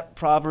do that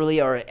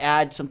properly or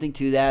add something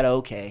to that,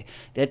 okay,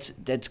 that's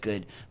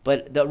good.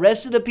 But the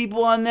rest of the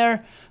people on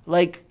there,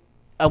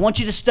 I want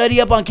you to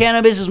study up on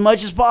cannabis as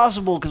much as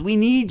possible because we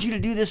need you to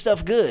do this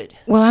stuff good.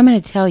 Well, I'm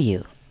going to tell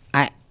you,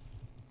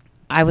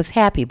 I was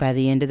happy by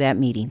the end of that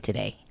meeting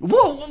today.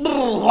 Whoa,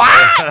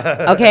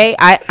 what? Okay,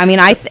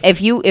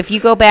 if you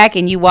go back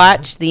and you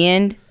watch the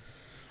end,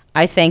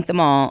 I thanked them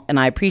all and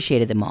I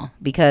appreciated them all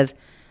because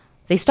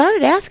they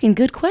started asking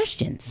good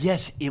questions.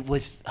 Yes, it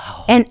was.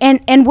 Oh.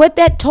 And what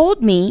that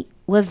told me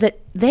was that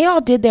they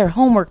all did their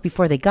homework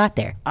before they got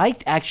there. I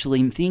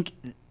actually think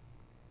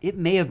it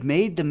may have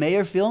made the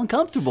mayor feel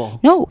uncomfortable.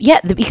 No,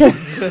 yeah, because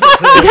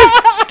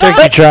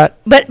Turkey trot.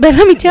 But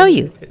let me tell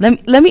you,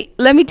 let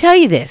me tell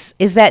you this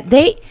is that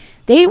they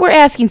were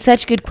asking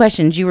such good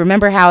questions. You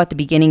remember how at the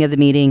beginning of the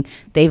meeting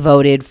they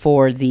voted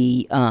for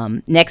the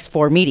next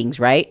 4 meetings,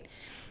 right?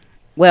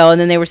 Well,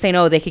 and then they were saying,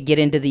 they could get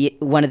into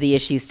one of the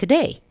issues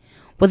today.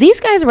 Well,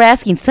 these guys were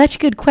asking such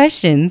good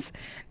questions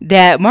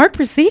that Mark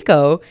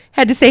Persico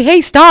had to say,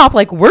 hey, stop,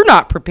 we're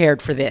not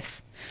prepared for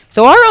this.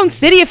 So our own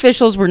city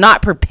officials were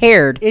not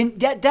prepared. And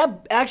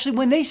that actually,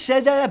 when they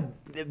said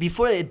that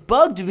before, it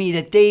bugged me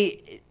that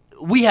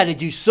we had to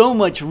do so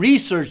much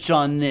research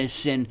on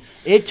this, and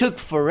it took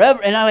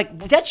forever. And I'm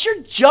like, that's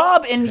your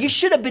job, and you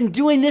should have been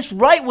doing this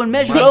right when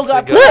Measure O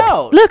got put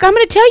out. Look, I'm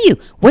going to tell you,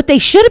 what they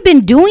should have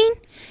been doing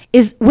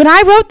is when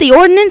I wrote the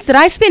ordinance that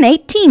I spent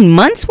 18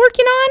 months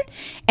working on,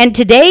 and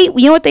today,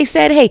 you know what they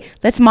said? Hey,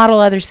 let's model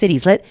other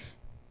cities.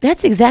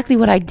 That's exactly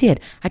what I did.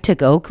 I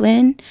took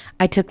Oakland.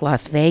 I took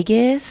Las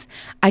Vegas.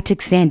 I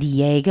took San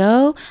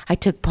Diego. I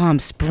took Palm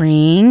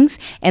Springs.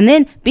 And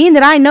then, being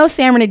that I know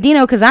San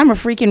Bernardino, because I'm a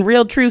freaking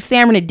real true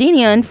San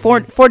Bernardinian,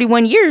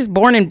 41 years,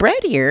 born and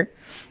bred here,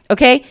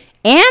 okay?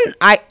 And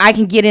I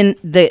can get in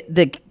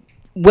the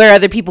where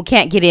other people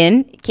can't get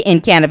in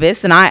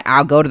cannabis, and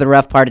I'll go to the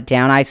rough part of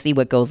town. I see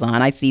what goes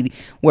on. I see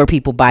where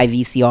people buy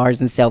VCRs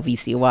and sell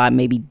VCR, well,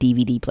 maybe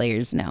DVD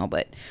players now,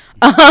 but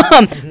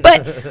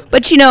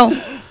you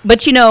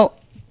know,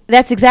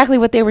 that's exactly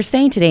what they were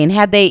saying today. And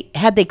had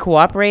they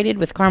cooperated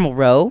with Carmel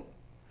Row,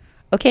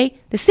 okay,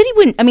 the city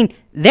wouldn't. I mean,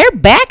 their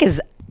back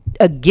is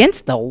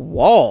against the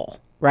wall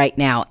right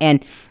now.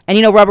 And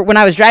you know, Robert, when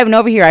I was driving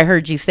over here, I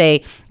heard you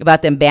say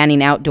about them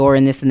banning outdoor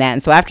and this and that.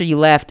 And so after you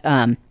left,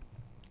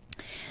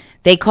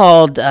 they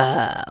called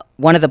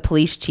one of the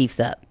police chiefs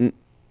up,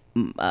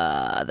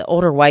 the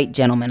older white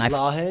gentleman.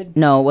 Lawhead?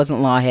 No, it wasn't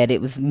Lawhead.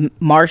 It was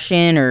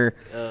Martian or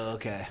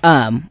okay,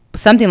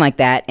 something like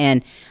that.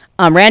 And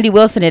Randy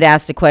Wilson had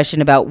asked a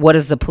question about what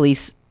is the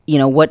police, you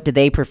know, what do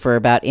they prefer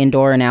about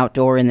indoor and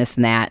outdoor and this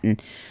and that.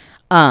 And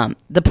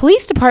the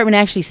police department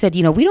actually said,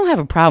 you know, we don't have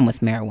a problem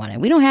with marijuana.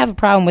 We don't have a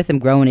problem with them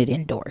growing it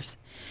indoors.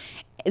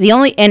 The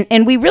only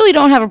and we really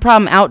don't have a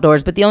problem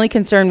outdoors, but the only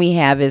concern we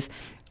have is,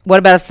 what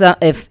about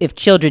if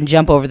children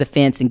jump over the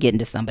fence and get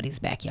into somebody's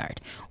backyard?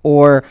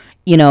 Or,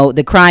 you know,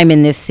 the crime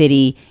in this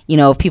city, you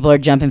know, if people are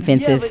jumping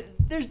fences.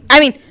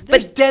 Yeah,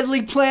 there's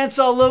deadly plants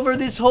all over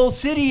this whole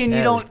city, and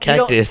you don't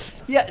cactus.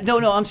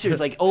 No, I'm serious.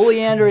 Like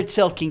oleander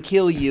itself can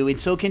kill you, and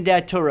so can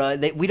datura.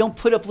 We don't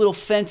put up little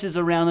fences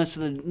around us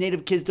so the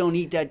native kids don't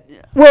eat that.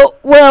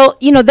 Well,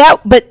 you know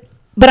that, but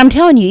I'm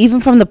telling you, even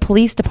from the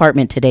police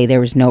department today, there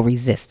was no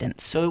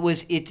resistance. So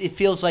it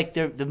feels like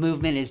the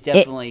movement is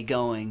definitely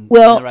going in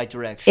the right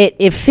direction.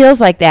 It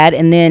feels like that,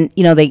 and then,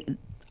 you know,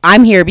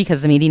 I'm here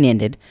because the meeting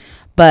ended,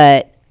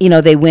 but, you know,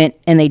 they went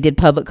and they did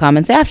public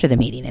comments after the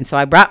meeting, and so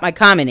I brought my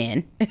comment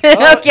in.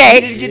 Okay.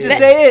 You didn't get to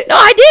say it? No,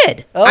 I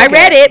did. Okay. I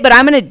read it, but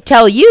I'm going to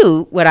tell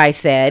you what I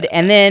said,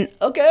 and then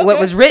what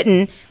was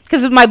written,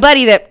 because my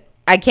buddy that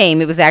I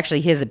came, it was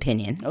actually his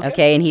opinion,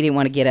 okay, and he didn't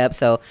want to get up,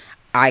 so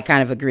I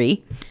kind of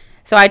agree.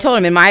 So I told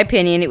him, in my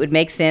opinion, it would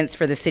make sense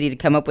for the city to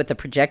come up with a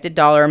projected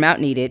dollar amount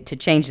needed to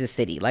change the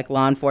city, like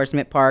law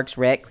enforcement, parks,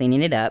 rec,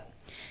 cleaning it up.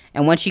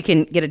 And once you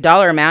can get a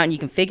dollar amount and you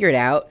can figure it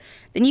out,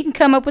 then you can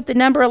come up with the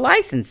number of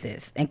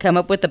licenses and come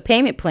up with a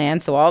payment plan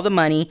so all the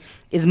money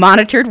is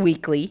monitored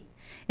weekly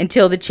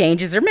until the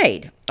changes are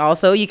made.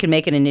 Also, you can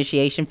make an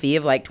initiation fee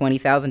of like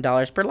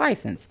 $20,000 per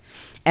license.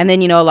 And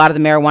then, you know, a lot of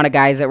the marijuana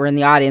guys that were in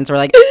the audience were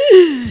like,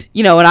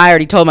 you know, and I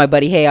already told my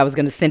buddy, hey, I was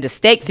going to send a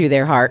stake through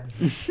their heart.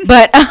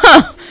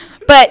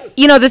 But,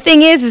 you know, the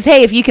thing is,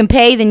 hey, if you can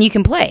pay, then you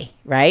can play,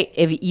 right?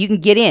 If you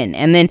can get in.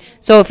 And then,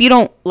 so if you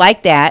don't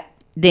like that,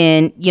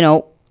 then, you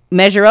know,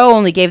 Measure O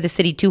only gave the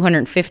city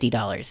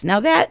 $250. Now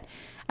that,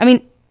 I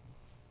mean,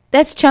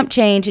 that's chump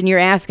change, and you're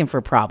asking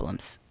for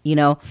problems, you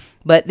know?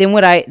 But then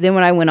what I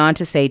went on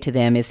to say to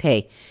them is,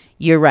 hey,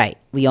 you're right.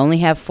 We only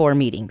have 4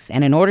 meetings.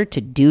 And in order to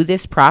do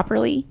this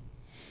properly,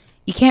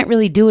 you can't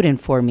really do it in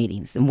 4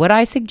 meetings. And what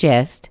I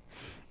suggest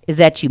is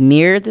that you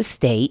mirror the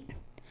state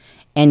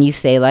and you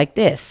say like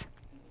this: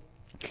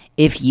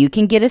 if you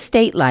can get a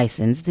state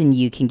license, then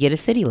you can get a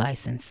city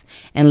license,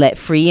 and let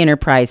free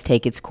enterprise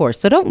take its course.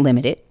 So don't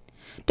limit it.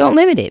 Don't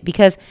limit it,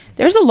 because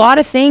there's a lot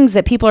of things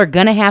that people are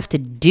going to have to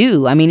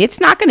do. I mean,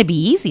 it's not going to be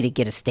easy to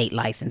get a state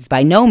license,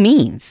 by no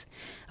means.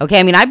 Okay,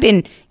 I mean, I've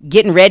been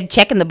getting ready,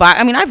 checking the box.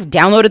 I mean, I've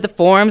downloaded the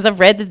forms, I've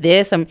read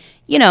this,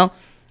 you know.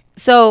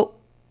 So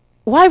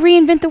why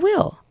reinvent the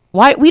wheel?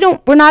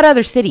 We're not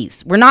other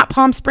cities. We're not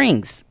Palm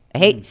Springs.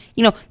 You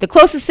know, the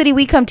closest city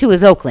we come to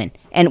is Oakland.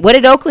 And what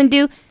did Oakland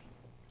do?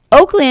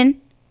 Oakland,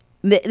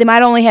 they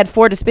might only had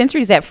 4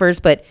 dispensaries at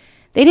first, but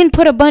they didn't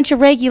put a bunch of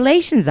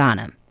regulations on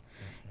them.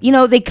 You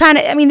know, they kind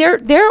of, I mean,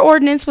 their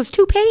ordinance was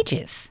 2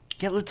 pages.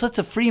 Yeah, let's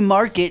a free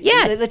market.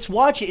 Yeah. Let's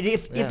watch it.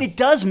 If it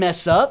does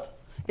mess up,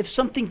 if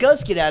something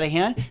does get out of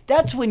hand,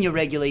 that's when you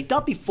regulate,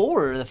 not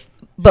before.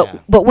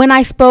 But when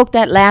I spoke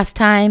that last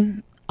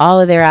time, all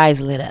of their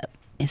eyes lit up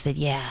and said,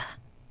 yeah,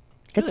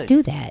 let's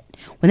do that.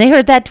 When they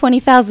heard that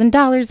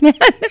 $20,000, man,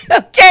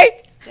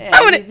 okay.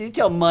 Yeah, you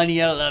tell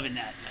money, I love it.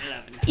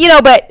 You know,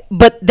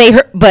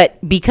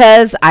 but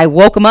because I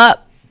woke them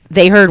up,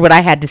 they heard what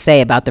I had to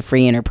say about the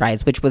free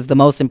enterprise, which was the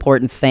most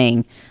important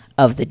thing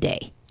of the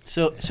day.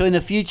 So in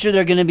the future,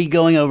 they're going to be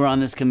going over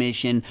on this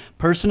commission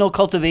personal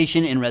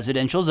cultivation in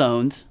residential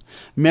zones,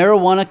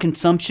 marijuana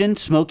consumption,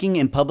 smoking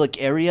in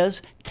public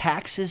areas,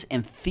 taxes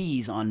and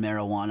fees on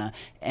marijuana,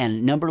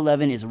 and number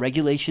 11 is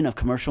regulation of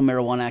commercial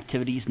marijuana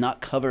activities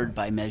not covered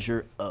by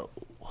Measure O.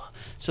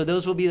 So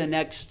those will be the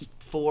next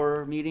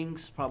 4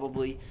 meetings,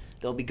 probably.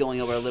 They'll be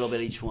going over a little bit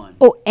each one.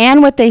 Oh,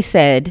 and what they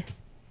said,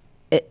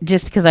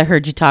 just because I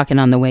heard you talking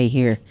on the way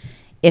here,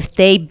 if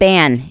they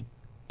ban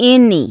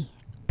any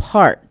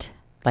part,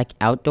 like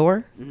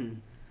outdoor,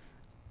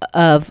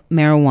 of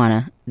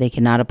marijuana, they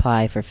cannot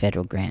apply for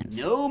federal grants.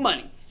 No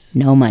monies.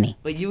 No money.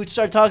 But you would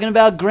start talking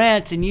about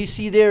grants, and you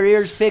see their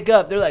ears pick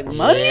up. They're like,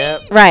 money?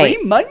 Right.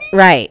 Free money?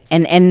 Right.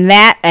 And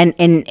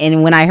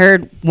when I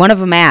heard one of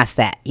them ask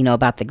that,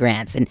 about the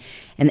grants, and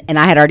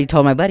I had already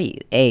told my buddy,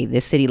 hey,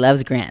 this city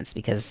loves grants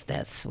because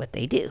that's what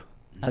they do.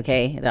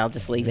 Okay? I'll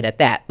just leave it at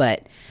that.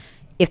 But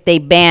if they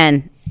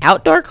ban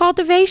outdoor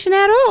cultivation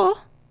at all,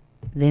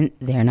 then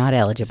they're not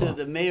eligible. So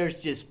the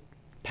mayor's just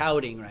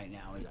pouting right now.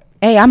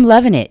 Hey, I'm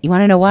loving it. You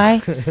want to know why?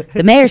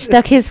 The mayor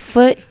stuck his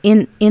foot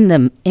in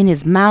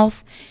his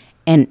mouth,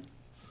 and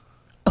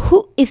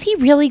who is he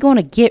really going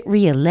to get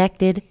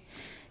reelected?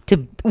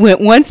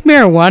 Once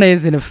marijuana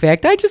is in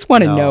effect, I just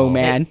want to know,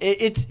 man.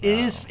 It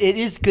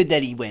is good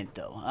that he went,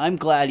 though. I'm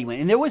glad he went,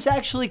 and there was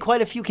actually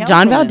quite a few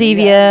councilmen. John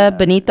Valdivia,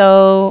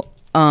 Benito,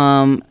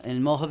 and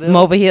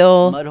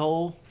Mulvihill,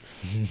 Mudhole,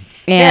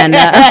 and.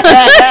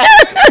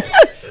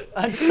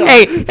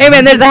 Hey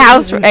man, there's a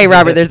house hey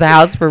Robert, there's a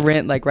house for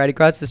rent like right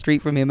across the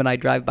street from him, and I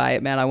drive by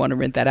it, man. I want to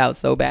rent that house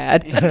so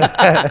bad.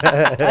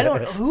 I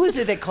don't know who is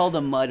it that called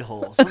a mud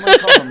hole. Someone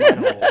called a mud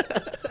hole.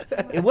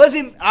 It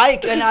wasn't. I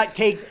cannot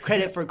take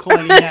credit for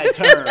coining that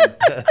term.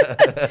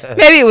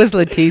 Maybe it was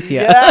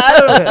Leticia. Yeah, I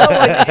don't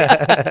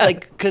know. It's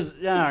like, because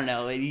I don't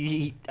know.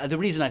 The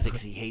reason I think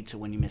is he hates it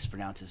when you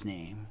mispronounce his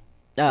name.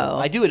 So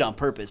I do it on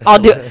purpose. I'll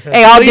do it.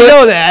 Hey, I'll do you it.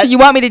 know that. You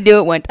want me to do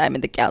it one time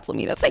in the council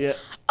meeting? It's like,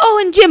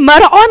 and Jim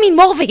Mudd.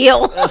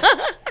 Mulvihill.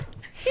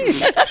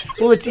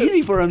 Well, it's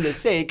easy for him to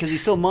say it because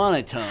he's so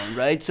monotone,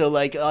 right? So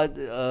like,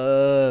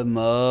 Mulvihill.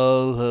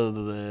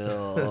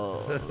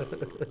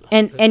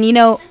 And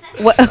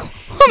what? I'm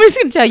just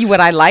going to tell you what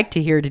I liked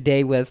to hear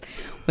today was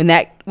when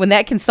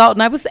that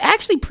consultant. I was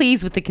actually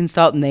pleased with the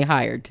consultant they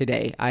hired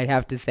today. I'd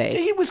have to say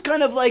he was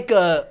kind of like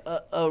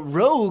a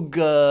rogue.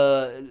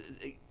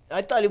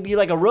 I thought it'd be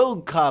like a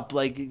rogue cop,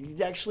 like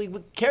he actually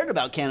cared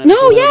about cannabis.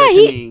 No, yeah,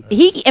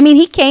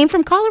 he came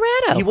from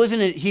Colorado. He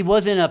wasn't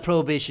a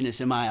prohibitionist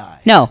in my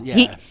eyes. No,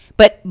 yeah.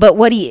 but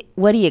what he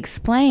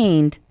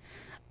explained,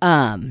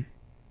 now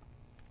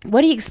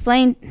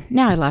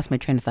I lost my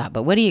train of thought.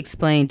 But what he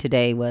explained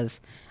today was,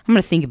 I'm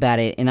going to think about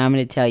it and I'm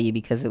going to tell you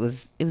because it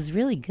was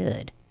really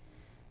good.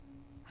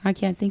 I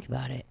can't think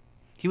about it.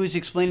 He was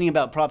explaining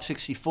about Prop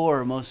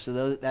 64, most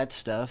of that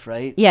stuff,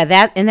 right? Yeah,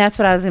 that's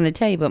what I was going to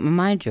tell you, but my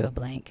mind drew a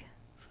blank.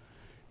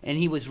 And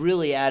he was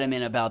really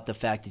adamant about the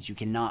fact that you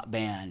cannot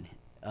ban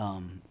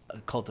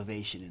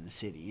cultivation in the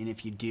city, and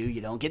if you do, you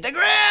don't get the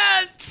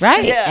grants.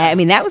 Right. Yes. I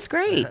mean, that was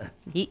great.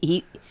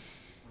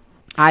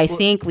 I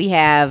think we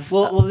have.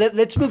 Well,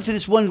 let's move to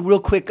this one real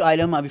quick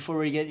item before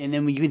we get, and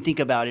then you can think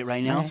about it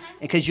right now,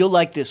 because you'll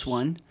like this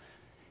one.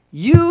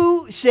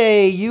 You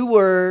say you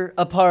were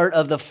a part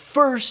of the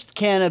first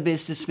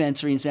cannabis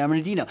dispensary in San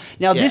Bernardino.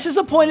 Now, this is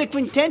a point of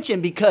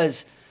contention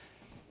because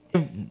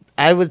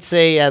I would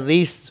say at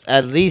least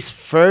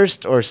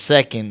first or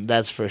second.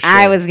 That's for sure.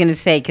 I was gonna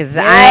say because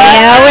I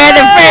know where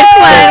the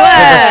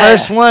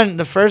first one was.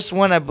 The first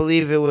one, I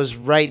believe it was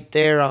right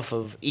there off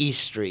of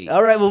East Street.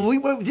 All right.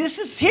 Well, this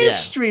is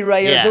history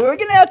right here. So we're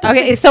gonna have to.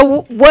 Okay.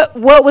 So what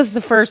was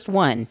the first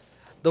one?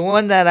 The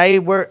one that I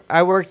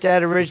worked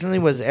at originally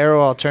was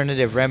Arrow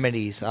Alternative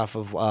Remedies off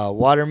of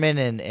Waterman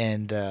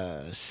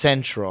and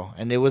Central,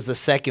 and it was the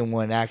second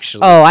one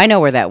actually. Oh, I know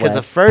where that was. Because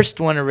the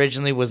first one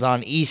originally was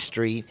on East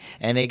Street,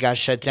 and it got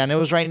shut down. It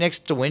was right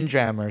next to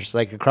Windjammers,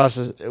 like across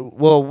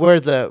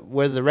where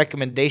the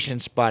recommendation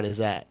spot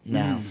is at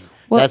now.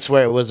 Well, that's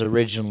where it was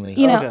originally.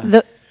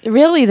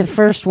 Really, the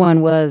first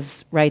one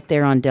was right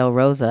there on Del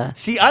Rosa.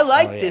 See, I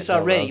like this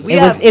already.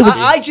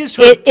 I just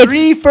heard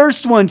three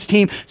first ones,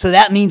 team. So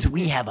that means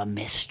we have a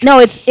mystery. No,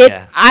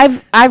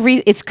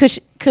 it's Kush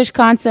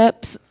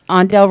Concepts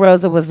on Del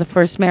Rosa was the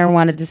first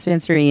marijuana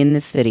dispensary in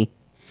this city.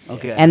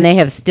 Okay. And they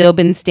have still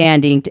been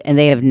standing, and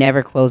they have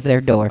never closed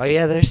their door. Oh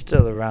yeah, they're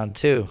still around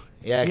too.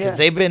 Yeah, because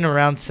they've been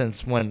around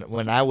since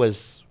when I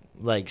was.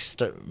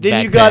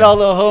 Then you got all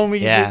the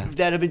homies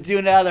that have been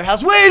doing it out of their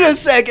house. Wait a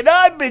second,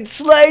 I've been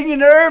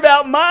slanging herb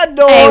out my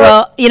door. Hey,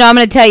 well, I'm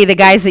going to tell you, the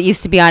guys that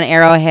used to be on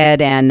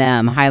Arrowhead and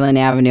Highland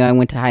Avenue, I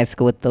went to high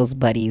school with those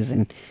buddies,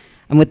 and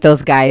I'm with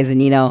those guys.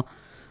 And,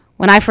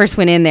 when I first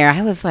went in there,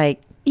 I was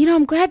like,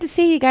 I'm glad to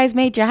see you guys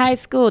made your high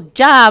school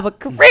job a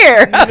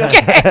career.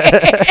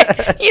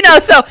 Okay.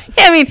 So,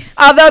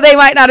 although they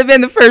might not have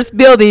been the first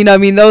building,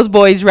 those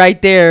boys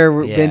right there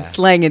have been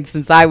slanging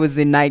since I was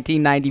in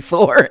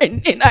 1994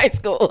 in high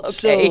school.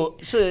 Okay.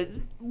 So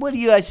what do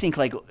you guys think?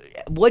 Like,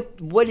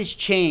 what has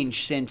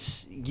changed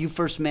since you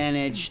first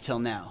managed till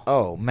now?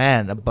 Oh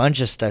man, a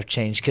bunch of stuff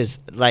changed. Cause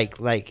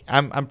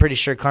I'm pretty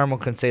sure Carmel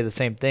can say the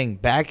same thing.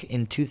 Back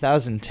in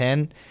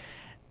 2010.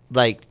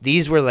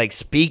 These were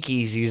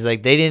speakeasies. They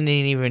didn't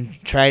even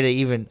try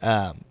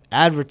to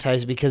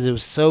advertise because it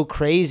was so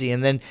crazy.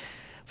 And then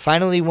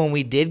finally, when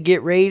we did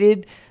get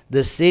raided,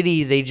 the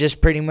city, they just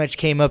pretty much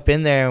came up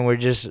in there and were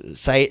just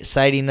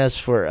citing us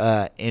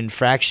for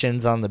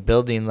infractions on the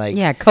building.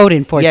 Code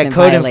enforcement violations.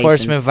 Code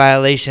enforcement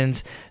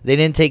violations. They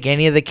didn't take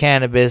any of the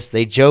cannabis.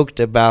 They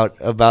joked about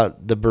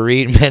the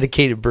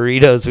medicated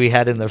burritos we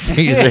had in the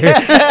freezer.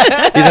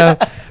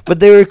 But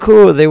they were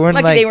cool. They weren't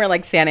Lucky like they weren't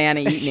like Santa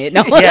Ana eating it.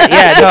 No.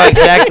 yeah, no,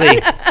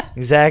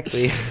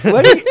 exactly.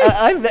 What do you,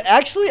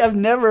 I've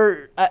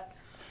never.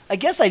 I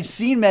guess I've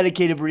seen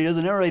medicated burritos.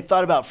 I never really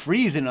thought about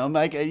freezing them.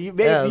 Like you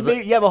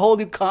have a whole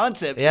new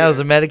concept. Yeah, it was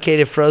a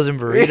medicated frozen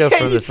burrito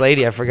from this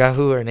lady. I forgot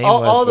who her name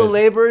was. All the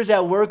laborers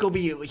at work will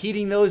be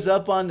heating those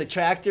up on the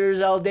tractors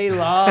all day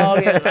long.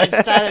 And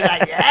lunchtime,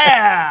 like,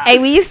 yeah. Hey,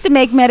 we used to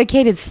make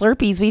medicated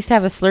Slurpees. We used to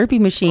have a Slurpee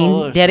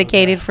machine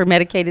dedicated for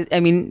medicated. I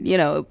mean,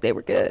 they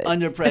were good.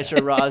 Under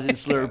pressure rosin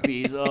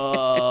Slurpees.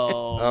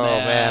 Oh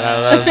man, I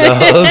love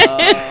those.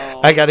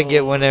 I got to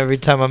get one every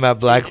time I'm at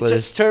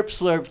Blacklist. Terp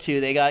Slurp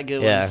too. They got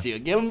good ones too.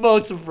 Give them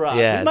both some props.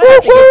 Yeah, we might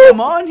have to get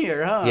them on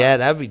here, huh? Yeah,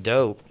 that'd be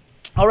dope.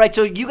 All right,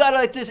 so you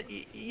got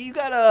You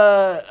got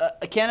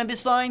a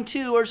cannabis line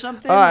too, or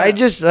something? I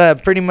just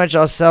pretty much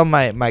I'll sell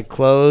my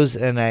clothes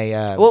and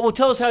I. Well,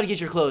 tell us how to get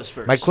your clothes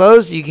first. My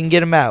clothes, you can get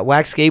them at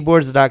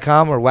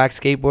waxskateboards.com or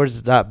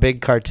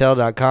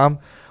waxskateboards.bigcartel.com.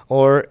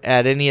 Or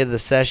at any of the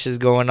sessions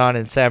going on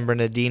in San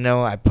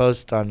Bernardino. I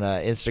post on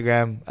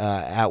Instagram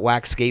at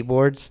Wax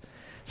Skateboards.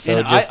 So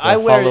and just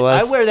follow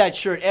us. I wear that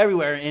shirt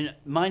everywhere, and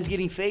mine's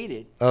getting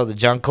faded. Oh, the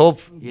John Cole,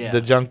 yeah. The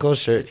John Cole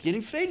shirt. It's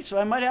getting faded, so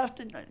I might have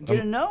to get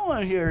a no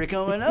one here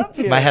coming up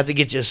here. Might have to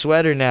get you a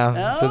sweater now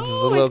since it's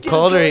a little getting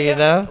colder, cold, you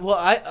know. Well,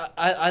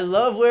 I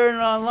love wearing it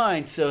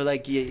online, so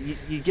like you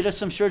get us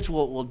some shirts,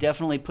 we'll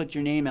definitely put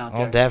your name out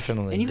there. Oh,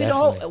 definitely. And you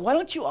definitely. can why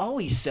don't you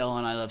always sell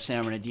on I Love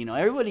San Bernardino?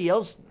 Everybody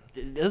else.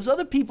 Those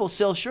other people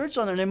sell shirts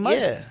on there. They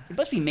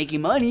must be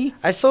making money.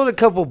 I sold a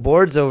couple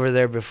boards over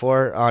there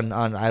before on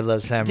I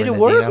Love San Did Bernardino.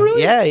 it work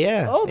really?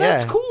 Yeah. Oh,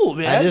 that's cool,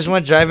 man. I just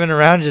went driving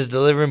around just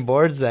delivering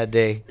boards that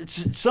day.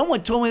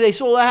 Someone told me they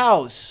sold a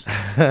house.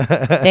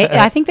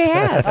 I think they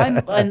have.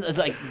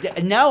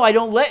 Now I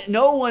don't let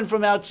no one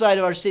from outside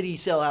of our city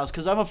sell a house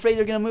because I'm afraid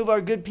they're going to move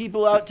our good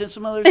people out to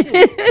some other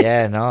city.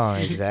 Yeah, no,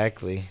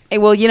 exactly. Hey,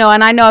 well,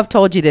 and I know I've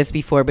told you this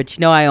before, but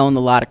I own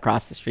the lot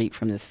across the street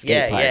from this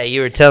skate park. Yeah,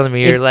 you were telling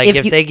me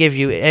if they give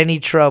you any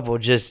trouble,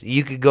 just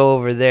you could go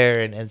over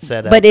there and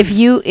set up. But if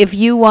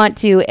you want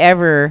to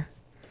ever,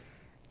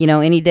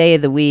 any day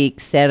of the week,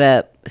 set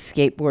up a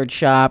skateboard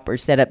shop or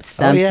set up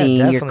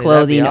something, your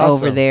clothing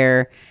over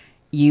there,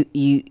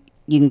 you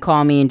can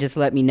call me and just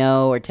let me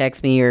know or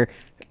text me or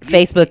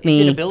Facebook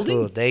me. Is it a building?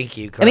 Cool, thank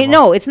you. I mean,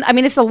 no, it's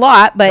a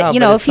lot, but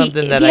if he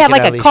had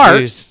like a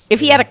cart, if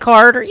he had a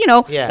cart or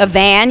a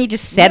van, you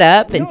just set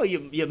up and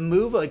you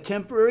move a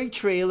temporary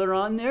trailer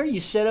on there,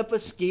 you set up a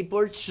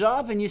skateboard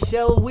shop, and you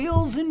sell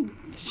wheels and.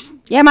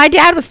 Yeah, my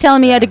dad was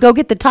telling me I had to go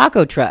get the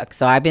taco truck,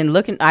 so I've been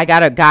looking. I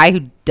got a guy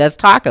who does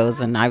tacos,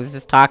 and I was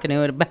just talking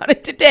to him about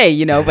it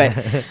today,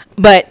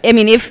 But I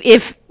mean,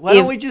 if why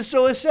don't we just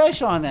throw a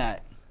sesh on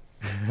that?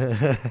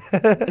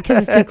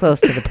 Because it's too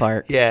close to the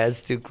park. Yeah,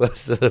 it's too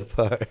close to the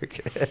park.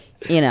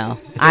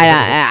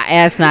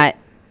 It's not,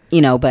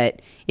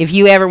 but if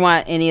you ever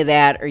want any of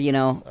that or,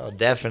 Oh,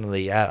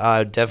 definitely.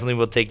 I definitely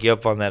will take you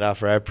up on that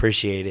offer. I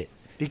appreciate it.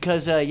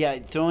 Because,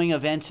 throwing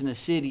events in the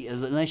city,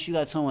 unless you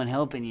got someone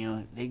helping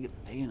you,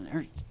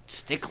 they're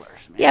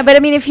sticklers, man. Yeah, but I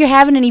mean, if you're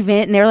having an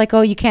event and they're like,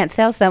 oh, you can't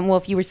sell something, well,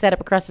 if you were set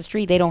up across the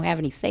street, they don't have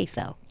any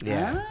say-so.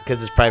 Yeah,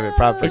 because it's private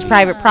property. It's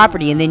private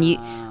property, and then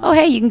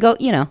hey, you can go,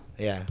 Yeah.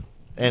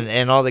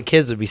 And all the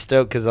kids would be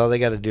stoked because all they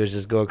got to do is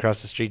just go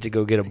across the street to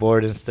go get a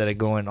board instead of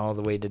going all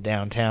the way to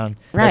downtown.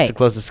 Right. That's the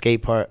closest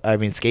skate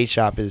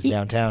shop is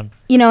downtown.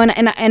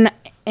 And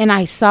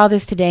I saw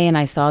this today and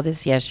I saw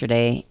this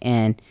yesterday,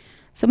 and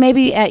so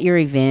maybe at your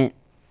event,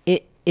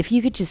 if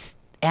you could just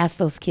ask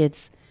those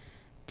kids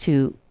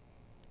to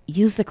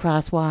use the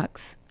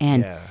crosswalks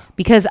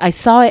because I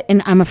saw it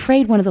and I'm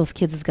afraid one of those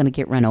kids is going to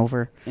get run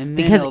over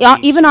because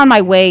even on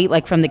my way,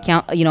 like from the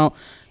count,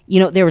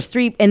 there was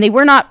 3, and they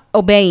were not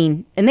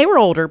obeying, and they were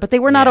older, but they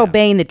were not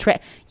obeying the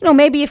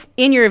maybe if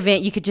in your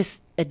event you could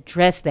just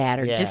address that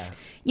or just,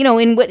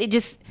 in what it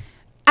just,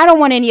 I don't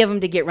want any of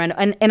them to get run.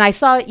 And I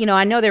saw,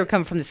 I know they were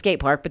coming from the skate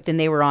park, but then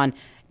they were on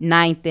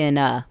 9th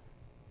and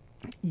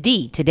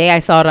D. Today I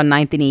saw it on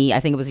 9th and E. I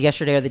think it was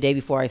yesterday or the day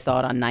before I saw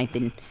it on 9th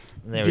and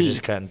they were D.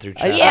 just cutting through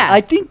traffic.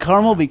 I think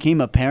Carmel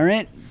became a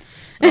parent.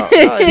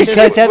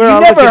 Because have you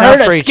never heard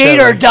a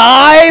skater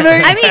die?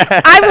 I mean,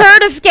 I've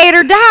heard a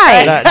skater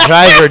die. Not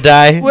drive or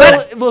die.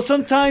 Well,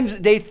 sometimes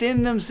they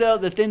thin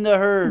themselves, they thin the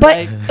herd.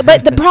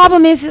 But the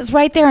problem is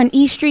right there on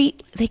E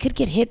Street, they could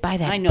get hit by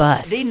that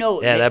bus. They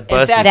know. Yeah, that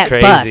bus is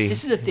crazy. Bus.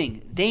 This is the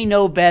thing. They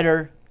know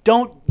better.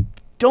 Don't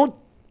do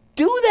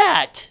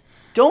that.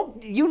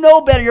 You know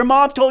better? Your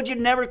mom told you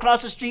to never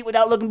cross the street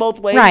without looking both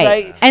ways,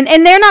 right? And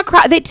they're not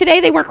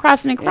today. They weren't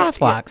crossing in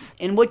crosswalks.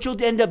 Yeah. And what you'll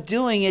end up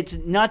doing, it's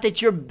not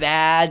that you're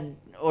bad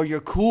or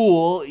you're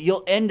cool.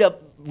 You'll end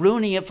up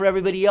ruining it for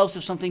everybody else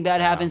if something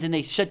bad happens and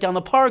they shut down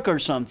the park or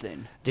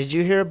something. Did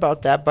you hear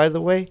about that? By the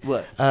way,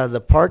 what?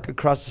 The park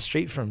across the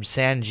street from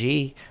San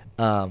G.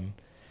 I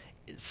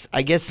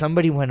guess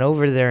somebody went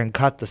over there and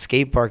caught the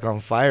skate park on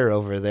fire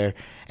over there,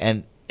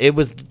 and it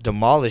was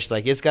demolished.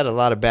 Like, it's got a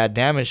lot of bad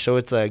damage, so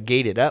it's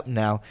gated up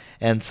now.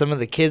 And some of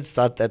the kids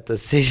thought that the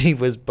city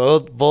was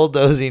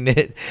bulldozing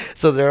it,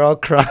 so they're all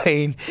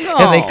crying. No.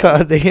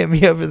 And they hit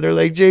me up, and they're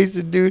like,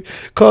 Jason, dude,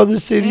 call the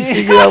city,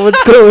 figure out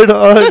what's going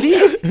on.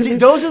 See,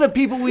 those are the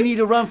people we need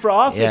to run for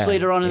office Yeah,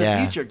 later on in yeah,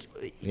 the future.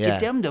 yeah.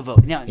 Get them to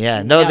vote. Now,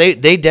 No, now,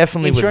 they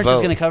definitely would vote. Insurance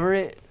is going to cover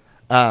it?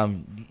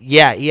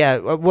 Yeah.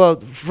 Well,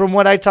 from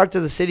what I talked to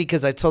the city,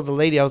 because I told the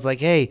lady, I was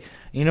like, hey,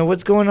 you know,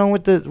 what's going on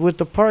with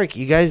the park?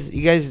 You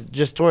guys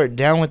just tore it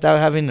down without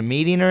having a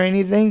meeting or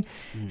anything?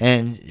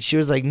 And she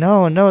was like,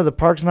 no, the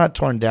park's not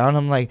torn down.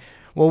 I'm like,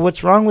 well,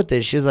 what's wrong with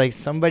it? She was like,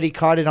 somebody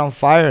caught it on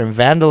fire and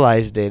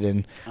vandalized it.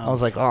 And I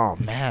was like, oh,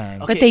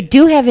 man. But they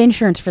do have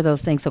insurance for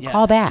those things, so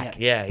call back.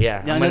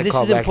 Yeah. No, I'm gonna this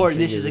call is back and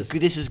important. figure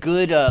This is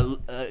good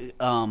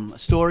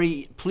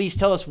story. Please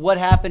tell us what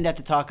happened at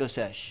the taco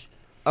sesh.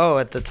 Oh,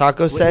 at the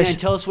taco sesh? And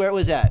tell us where it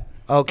was at.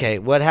 Okay,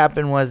 what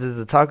happened was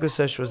the taco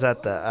sesh was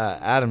at the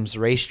Adams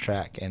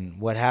racetrack, and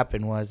what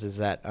happened was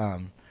that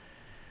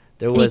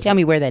there Can was. you tell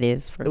me where that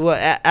is first? Well,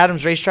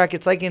 Adams racetrack,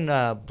 it's like in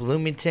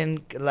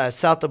Bloomington,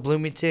 south of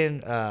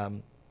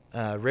Bloomington,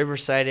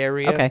 Riverside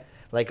area. Okay.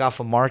 Like off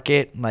of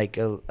Market, like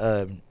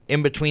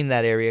in between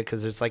that area,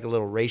 because there's like a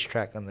little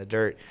racetrack on the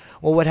dirt.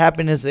 Well, what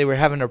happened is they were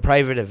having a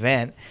private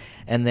event,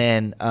 and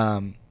then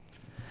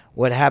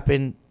what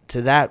happened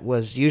to that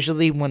was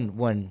usually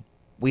when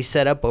we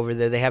set up over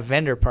there, they have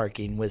vendor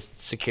parking with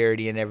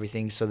security and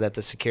everything, so that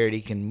the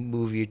security can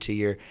move you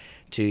to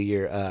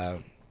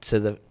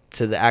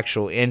the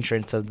actual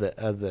entrance of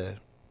the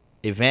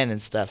event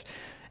and stuff.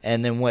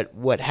 And then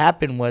what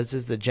happened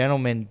was the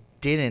gentleman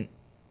didn't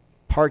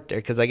park there,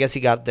 because I guess he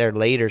got there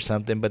late or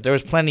something, but there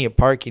was plenty of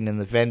parking in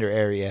the vendor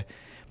area,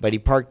 but he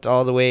parked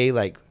all the way,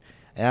 like,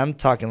 and I'm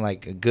talking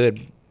like a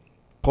good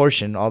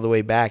portion all the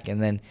way back,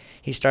 and then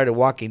he started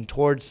walking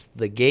towards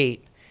the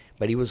gate,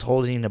 but he was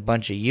holding a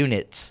bunch of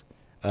units.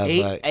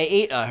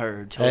 Eight, I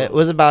heard. It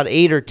was about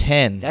 8 or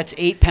 10. That's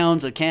 8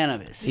 pounds of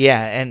cannabis.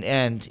 Yeah,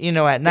 and you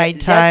know, at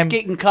nighttime,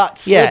 that's getting caught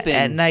slipping. Yeah,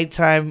 at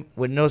nighttime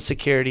with no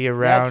security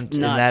around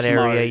in that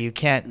smart. area, you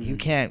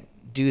can't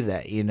do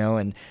that, you know.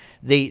 And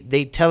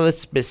they tell us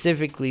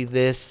specifically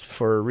this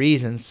for a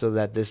reason, so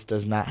that this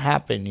does not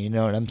happen. You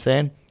know what I'm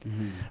saying?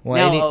 Mm-hmm.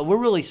 Well, now, we're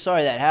really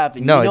sorry that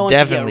happened. No, you don't want to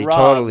get definitely,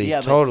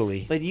 robbed.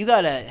 totally. But you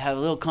got to have a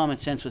little common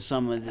sense with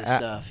some of this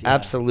stuff. Yeah.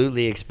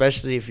 Absolutely,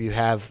 especially if you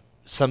have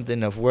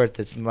something of worth.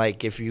 It's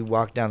like if you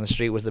walk down the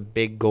street with a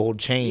big gold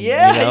chain.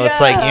 Yeah, you know, it's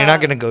like you're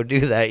not gonna go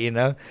do that, you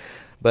know.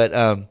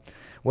 But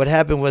what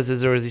happened was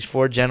there was these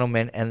 4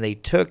 gentlemen, and they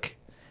took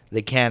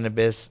the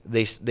cannabis.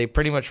 They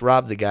pretty much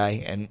robbed the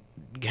guy and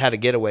had a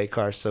getaway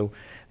car. So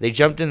they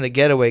jumped in the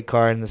getaway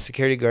car, and the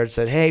security guard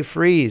said, "Hey,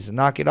 freeze!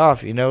 Knock it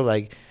off!" You know,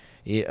 like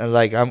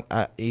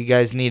you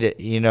guys need it.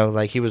 You know,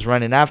 like he was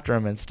running after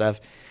him and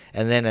stuff.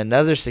 And then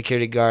another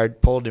security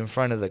guard pulled in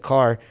front of the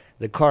car.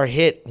 The car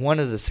hit one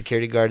of the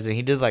security guards, and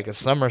he did like a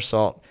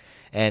somersault.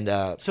 And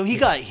so he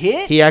got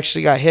hit? He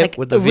actually got hit like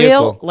with the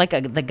vehicle.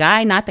 The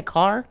guy, not the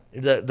car?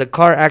 The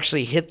car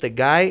actually hit the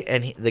guy,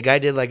 and the guy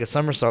did like a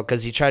somersault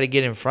because he tried to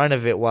get in front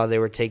of it while they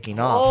were taking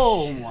off.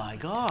 Oh, my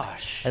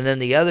gosh. And then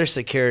the other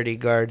security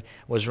guard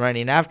was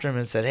running after him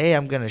and said, "Hey,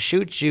 I'm going to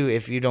shoot you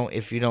if you don't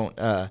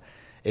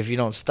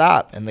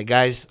stop." And the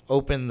guys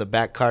opened the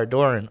back car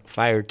door and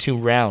fired 2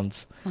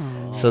 rounds.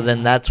 Oh. So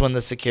then that's when the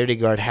security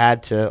guard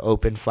had to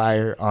open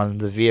fire on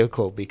the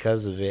vehicle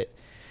because of it.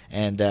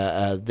 And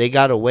they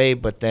got away,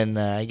 but then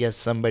I guess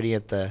somebody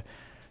at the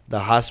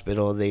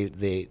hospital,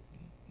 they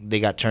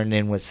got turned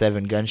in with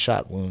 7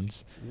 gunshot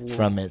wounds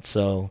from it.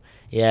 So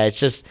yeah,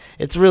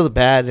 it's really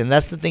bad. And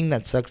that's the thing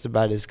that sucks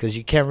about it, is because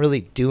you can't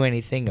really do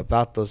anything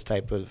about those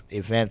type of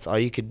events. All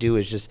you could do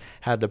is just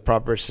have the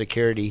proper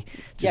security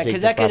to take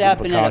because the that could proper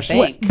happen at a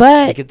precautions. bank.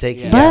 But It could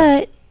take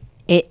but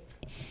it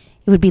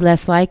would be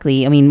less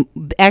likely. I mean,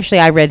 actually,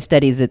 I read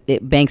studies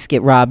that banks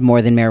get robbed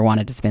more than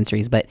marijuana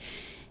dispensaries. But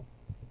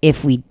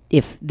if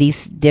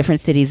these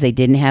different cities, they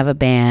didn't have a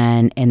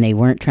ban and they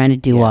weren't trying to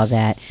do all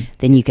that,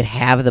 then you could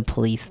have the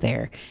police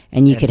there,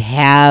 and you could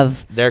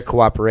have their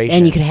cooperation,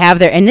 and you could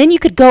have and then you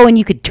could go and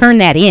you could turn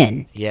that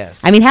in.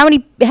 Yes. I mean, how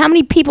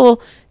many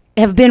people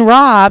have been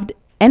robbed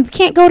and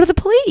can't go to the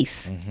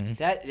police?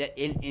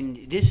 Mm-hmm.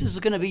 And this is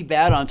going to be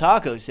bad on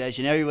Taco Sesh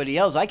and everybody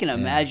else. I can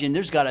imagine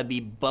there's got to be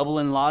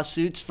bubbling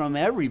lawsuits from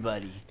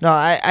everybody. No,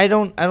 I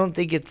don't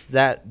think it's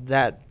that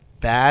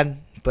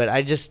bad, but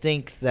I just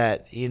think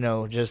that, you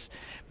know, just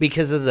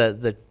because of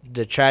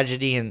the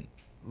tragedy in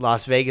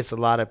Las Vegas, a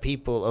lot of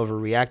people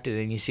overreacted.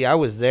 And you see, I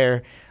was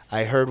there.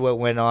 I heard what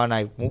went on.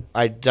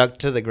 I ducked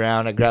to the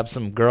ground. I grabbed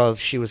some girl.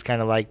 She was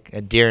kind of like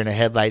a deer in a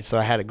headlight, so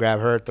I had to grab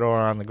her, throw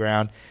her on the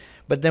ground.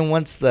 But then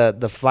once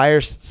the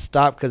fire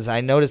stopped, because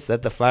I noticed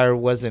that the fire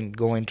wasn't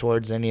going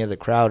towards any of the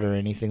crowd or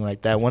anything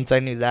like that. Once I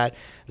knew that,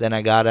 then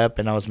I got up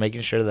and I was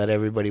making sure that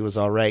everybody was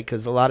all right,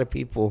 because a lot of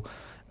people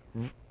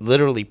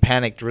literally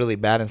panicked really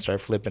bad and started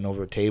flipping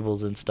over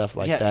tables and stuff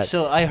like that.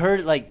 So I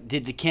heard, like,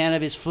 did the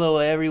cannabis flow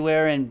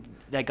everywhere, and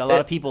like a lot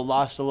of people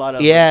lost a lot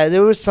of... Yeah,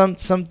 there was some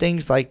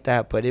things like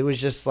that, but it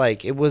was just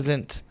like, it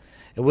wasn't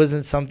it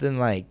wasn't something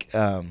like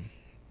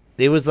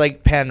it was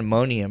like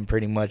pandemonium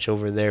pretty much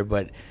over there.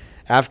 But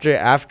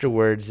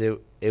afterwards,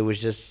 it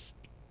was just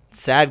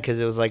sad because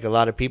it was like a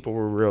lot of people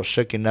were real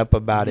shooken up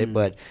about it.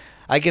 But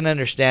I can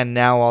understand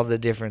now all the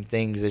different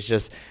things. It's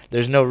just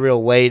there's no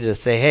real way to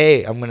say,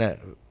 hey, I'm gonna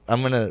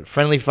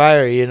friendly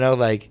fire, you know,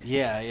 like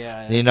you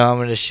know, I'm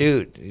gonna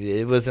shoot.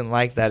 It wasn't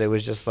like that. It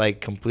was just like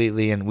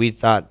completely, and we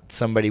thought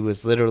somebody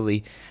was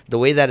literally the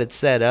way that it's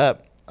set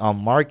up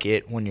on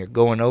Market. When you're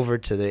going over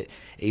to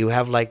you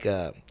have like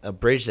a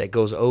bridge that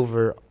goes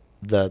over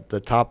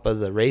the top of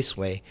the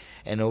raceway,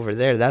 and over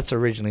there, that's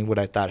originally what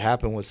I thought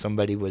happened. Was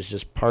somebody was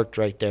just parked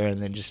right there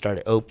and then just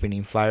started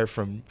opening fire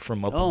from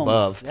up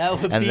above. That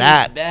would and be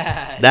that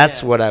bad.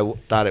 That's what I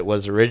thought it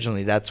was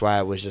originally. That's why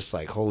I was just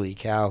like, holy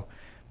cow.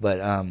 But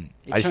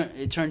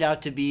it turned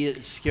out to be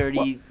a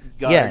security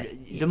guard. Yeah.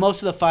 The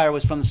most of the fire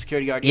was from the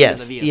security guard into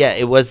the vehicle. Yeah,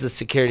 it was the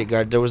security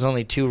guard. There was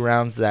only 2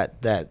 rounds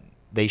that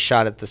they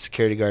shot at the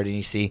security guard, and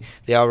you see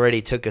they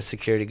already took a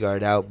security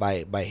guard out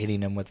by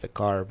hitting him with the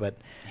car. But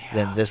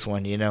then this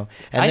one, you know.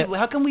 And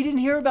how come we didn't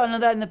hear about none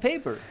of that in the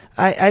paper?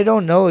 I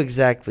don't know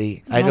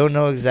exactly. I don't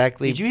know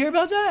exactly. Did you hear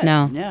about that?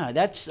 No. Yeah,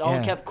 that's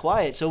all kept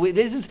quiet. So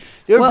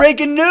they're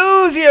breaking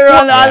news here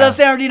on the I Love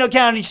San Bernardino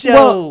County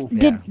show.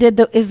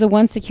 Well, is the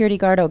one security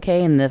guard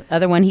okay, and the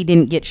other one he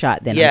didn't get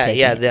shot? Then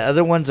the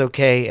other one's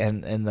okay,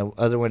 and the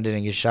other one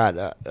didn't get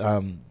shot.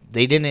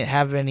 They didn't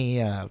have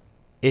any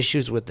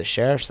issues with the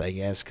sheriffs, I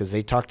guess, because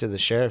they talked to the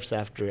sheriffs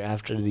after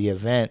the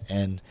event,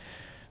 and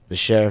the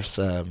sheriffs.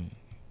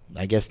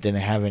 I guess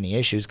didn't have any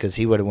issues because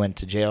he would have went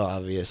to jail,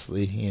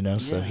 obviously, you know,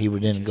 so he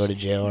didn't go to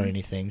jail or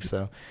anything.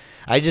 So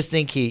I just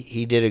think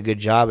he did a good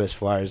job as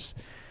far as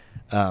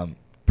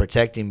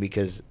protecting,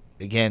 because,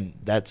 again,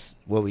 that's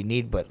what we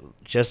need. But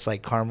just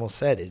like Carmel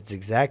said, it's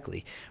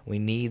exactly, we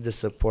need the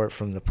support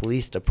from the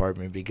police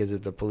department, because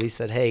if the police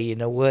said, hey, you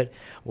know what,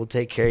 we'll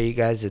take care of you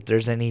guys. If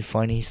there's any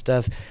funny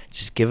stuff,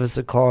 just give us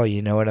a call,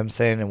 you know what I'm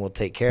saying, and we'll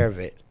take care of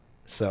it.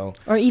 So,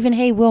 or even,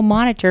 hey, we'll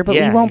monitor, but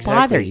we won't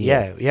bother you.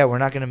 Yeah, we're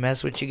not going to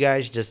mess with you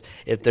guys. Just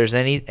if there's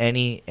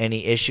any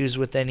issues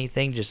with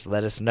anything, just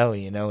let us know.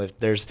 You know, if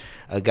there's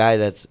a guy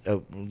that's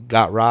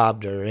got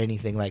robbed or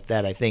anything like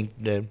that, I think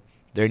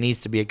there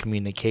needs to be a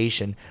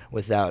communication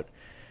without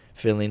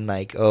feeling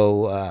like,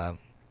 you're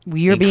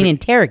being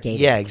interrogated.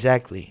 Yeah,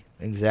 exactly.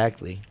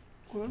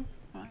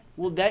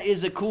 Well, that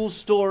is a cool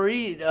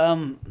story.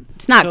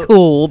 It's not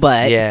cool,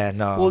 but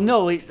no. Well,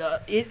 no.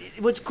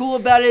 What's cool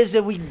about it is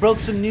that we broke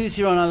some news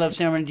here on I Love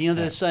San Bernardino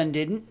that the Sun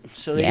didn't,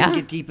 so they didn't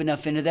get deep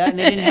enough into that, and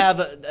they didn't have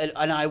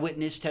an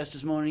eyewitness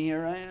testimony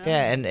here, right?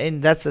 Yeah,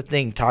 and that's the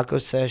thing. Taco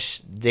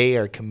Sesh, they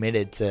are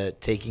committed to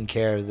taking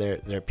care of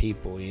their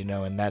people, you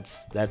know, and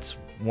that's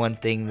one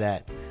thing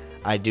that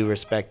I do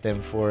respect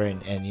them for,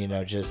 and you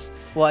know, just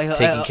taking care of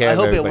everybody. I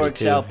hope it works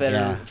too. out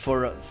better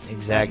for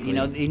exactly. You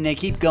know, and they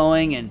keep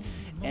going and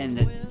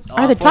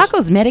are the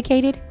tacos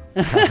medicated?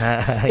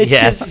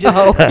 Yes.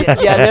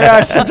 Yeah, there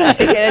are some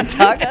medicated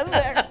tacos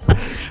there.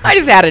 I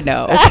just had to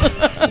know.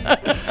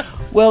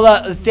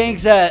 Well,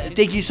 thanks.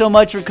 Thank you so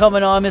much for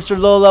coming on, Mr.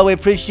 Lola. We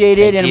appreciate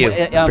it. Thank you.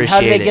 And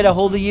how do they get a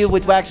hold of you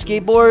with Wax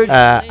Skateboards?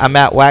 I'm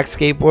at Wax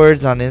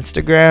Skateboards on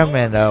Instagram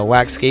and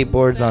Wax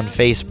Skateboards on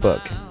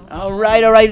Facebook. All right.